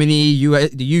Germany,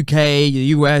 the UK,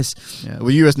 the US. Yeah, well,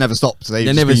 US never stopped.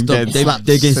 They never stopped. They're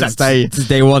getting slapped since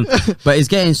day one. But it's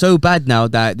getting so bad now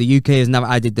that the UK has now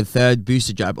added the third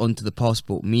booster jab onto the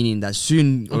passport, meaning that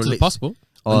soon onto the passport.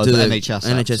 Onto the NHS.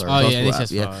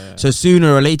 NHS. So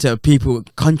sooner or later,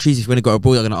 countries, if you want to go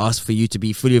abroad, are going to ask for you to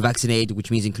be fully vaccinated, which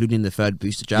means including the third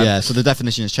booster jab. Yeah. So the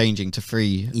definition is changing to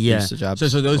 3 booster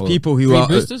jabs. So those people who are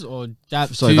boosters or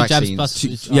jabs, sorry, 2 vaccines.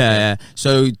 jabs plus. Yeah.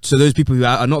 So those people who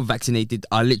are not vaccinated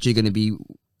are literally going to be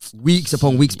weeks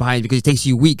upon weeks behind, because it takes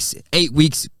you 8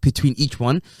 weeks between each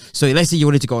one. So let's say you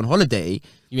wanted to go on holiday,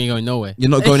 you ain't going nowhere. You're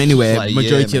not going anywhere. Like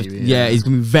Majority of it's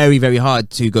gonna be very, very hard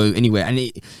to go anywhere. And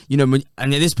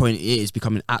and at this point, it is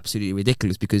becoming absolutely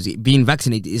ridiculous, because being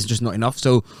vaccinated is just not enough.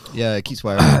 So it keeps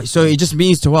wearing. So it just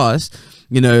means to us,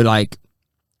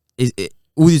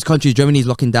 all these countries, Germany's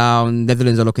locking down,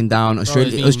 Netherlands are locking down,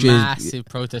 Australia's massive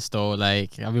protest, or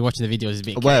like I've been watching the videos. It's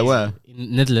been where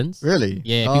in Netherlands. Really?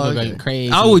 Yeah, people are going crazy.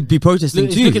 I would be protesting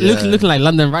too. Looking like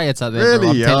London riots out there.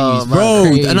 Really? Bro,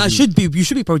 and I should be. You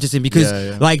should be protesting, because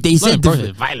like they said,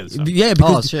 violence. Yeah,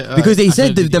 because they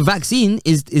said the vaccine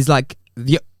is like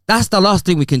that's the last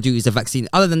thing we can do is the vaccine.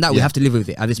 Other than that, we have to live with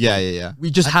it at this point. Yeah. We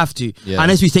just have to,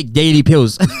 unless we take daily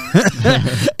pills.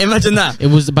 Imagine that. It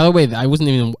was, by the way, I wasn't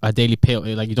even a daily pill.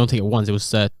 Like you don't take it once. It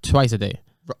was twice a day.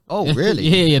 Oh, really?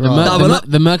 Yeah.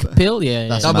 The Merck pill. Yeah.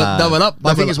 That's double up.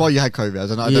 I think it's why you had COVID. I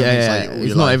don't know.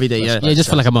 It's not every day. Yeah, just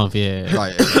for like a month. Yeah.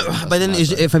 Right. But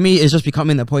then for me, it's just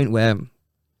becoming the point where,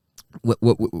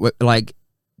 like,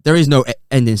 there is no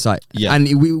end in sight. Yeah.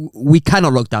 And we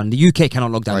cannot lock down. The UK cannot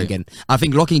lock down again. I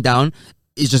think locking down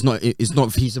is just not, it's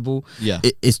not feasible. Yeah.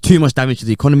 It's too much damage to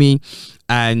the economy.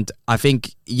 And I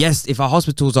think, yes, if our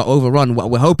hospitals are overrun,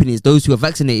 what we're hoping is those who are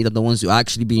vaccinated are the ones who are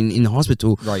actually being in the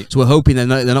hospital. Right. So we're hoping they're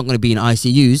not going to be in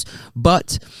ICUs.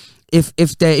 But if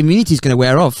their immunity is going to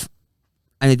wear off,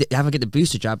 and they haven't get the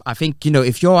booster jab, I think,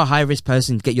 if you're a high-risk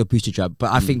person, get your booster jab.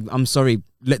 But I think, I'm sorry,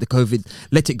 let it go.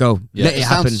 Let it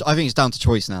happen. I think it's down to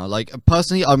choice now. Like,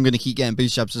 personally, I'm going to keep getting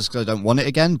booster jabs just because I don't want it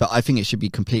again. But I think it should be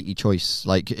completely choice.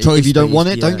 Like, if you don't want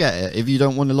it, don't get it. If you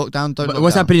don't want to lock down, don't. But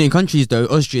what's happening in countries, though,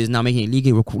 Austria is now making it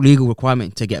legal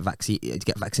requirement to get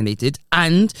vaccinated.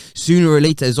 And sooner or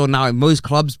later, as well, now in most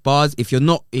clubs, bars, if you're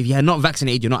not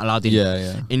vaccinated, you're not allowed in.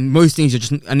 Yeah. In most things, you're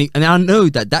just... And I know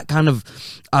that kind of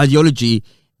ideology...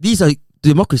 These are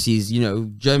democracies,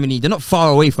 Germany, they're not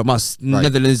far away from us. Right.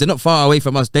 Netherlands, they're not far away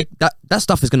from us. That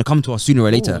stuff is going to come to us sooner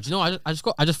or later. Do you know, I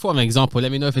just thought of an example.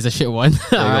 Let me know if it's a shit one.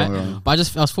 Right? But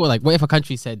I was thought, like, what if a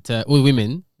country said to all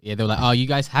women, they were like, oh, you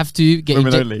guys have to get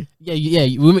women only.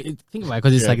 Yeah, women. Think about it,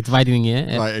 because it's like dividing.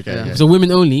 Right. Okay. So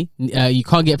women only. You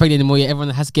can't get pregnant anymore.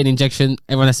 Everyone has to get an injection.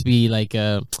 Everyone has to be like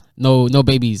no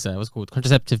babies. What's it called,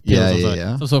 contraceptive pills.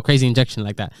 Yeah. Some sort of crazy injection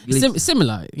like that.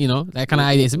 Similar, that kind of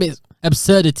idea. It's a bit.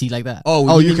 absurdity like that.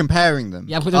 Oh, you're comparing them.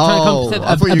 Yeah, I'm trying to compare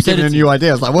I thought you were giving a new idea.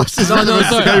 I was like, what's this? No,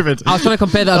 sorry. COVID? I was trying to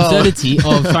compare the absurdity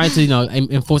of trying to,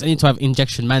 enforce any type of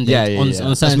injection mandate on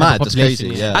a certain mad. population.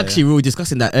 That's crazy. Actually, we were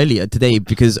discussing that earlier today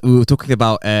because we were talking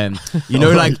about,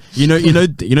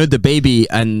 the baby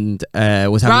and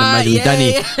was having a marriage with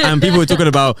Danny, and people were talking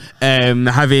about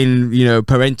having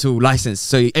parental license,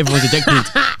 so everyone's ejected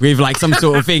with like some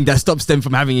sort of thing that stops them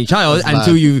from having a child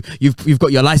until you've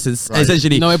got your license,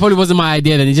 essentially. No, it probably wasn't my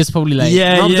idea. Then it's just probably like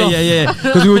yeah.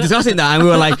 Because we were discussing that and we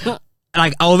were like,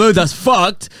 although that's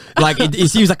fucked, like it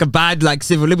seems like a bad like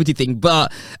civil liberty thing,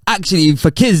 but actually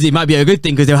for kids it might be a good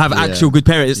thing because they'll have actual good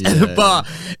parents. But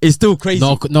it's still crazy.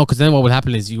 No, because then what will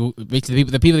happen is you basically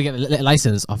the people that get the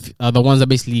license are the ones that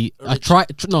basically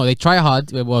they try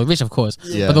hard. Well, rich of course,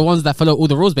 but the ones that follow all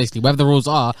the rules basically, whatever the rules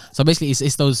are. So basically,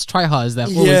 it's those tryhards that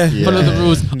follow the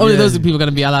rules. Only those people are going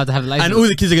to be allowed to have the license, and all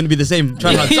the kids are going to be the same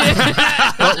tryhards.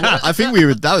 I think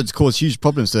that would cause huge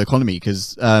problems to the economy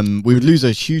because we would lose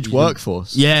a huge workforce.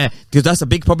 Yeah, because that's a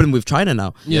big problem with China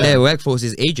now. Their workforce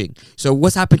is aging. So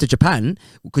what's happened to Japan?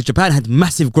 Because Japan had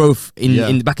massive growth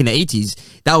in back in the 80s.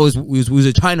 That was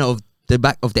a China of the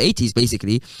back of the 80s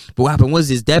basically. But what happened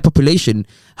was their population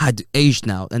had aged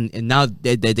now, and now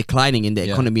they're declining in the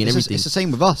economy and everything. It's the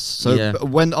same with us. So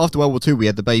when after World War II we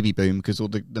had the baby boom because all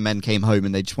the men came home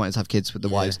and they just wanted to have kids with the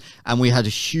wives, and we had a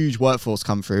huge workforce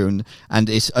come through, and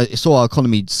it saw our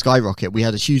economy skyrocket. We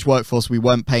had a huge workforce. We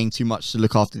weren't paying too much to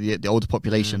look after the older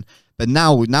population. But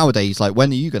nowadays, like,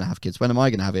 when are you going to have kids? When am I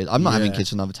going to have it? I'm not having kids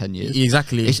for another 10 years.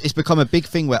 Exactly. It's become a big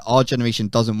thing where our generation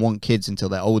doesn't want kids until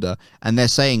they're older, and they're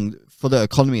saying for the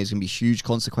economy, it's going to be huge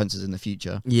consequences in the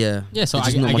future. Yeah. So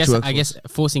I guess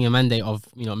forcing a mandate of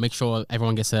make sure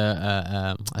everyone gets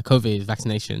a COVID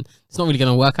vaccination, it's not really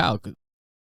going to work out.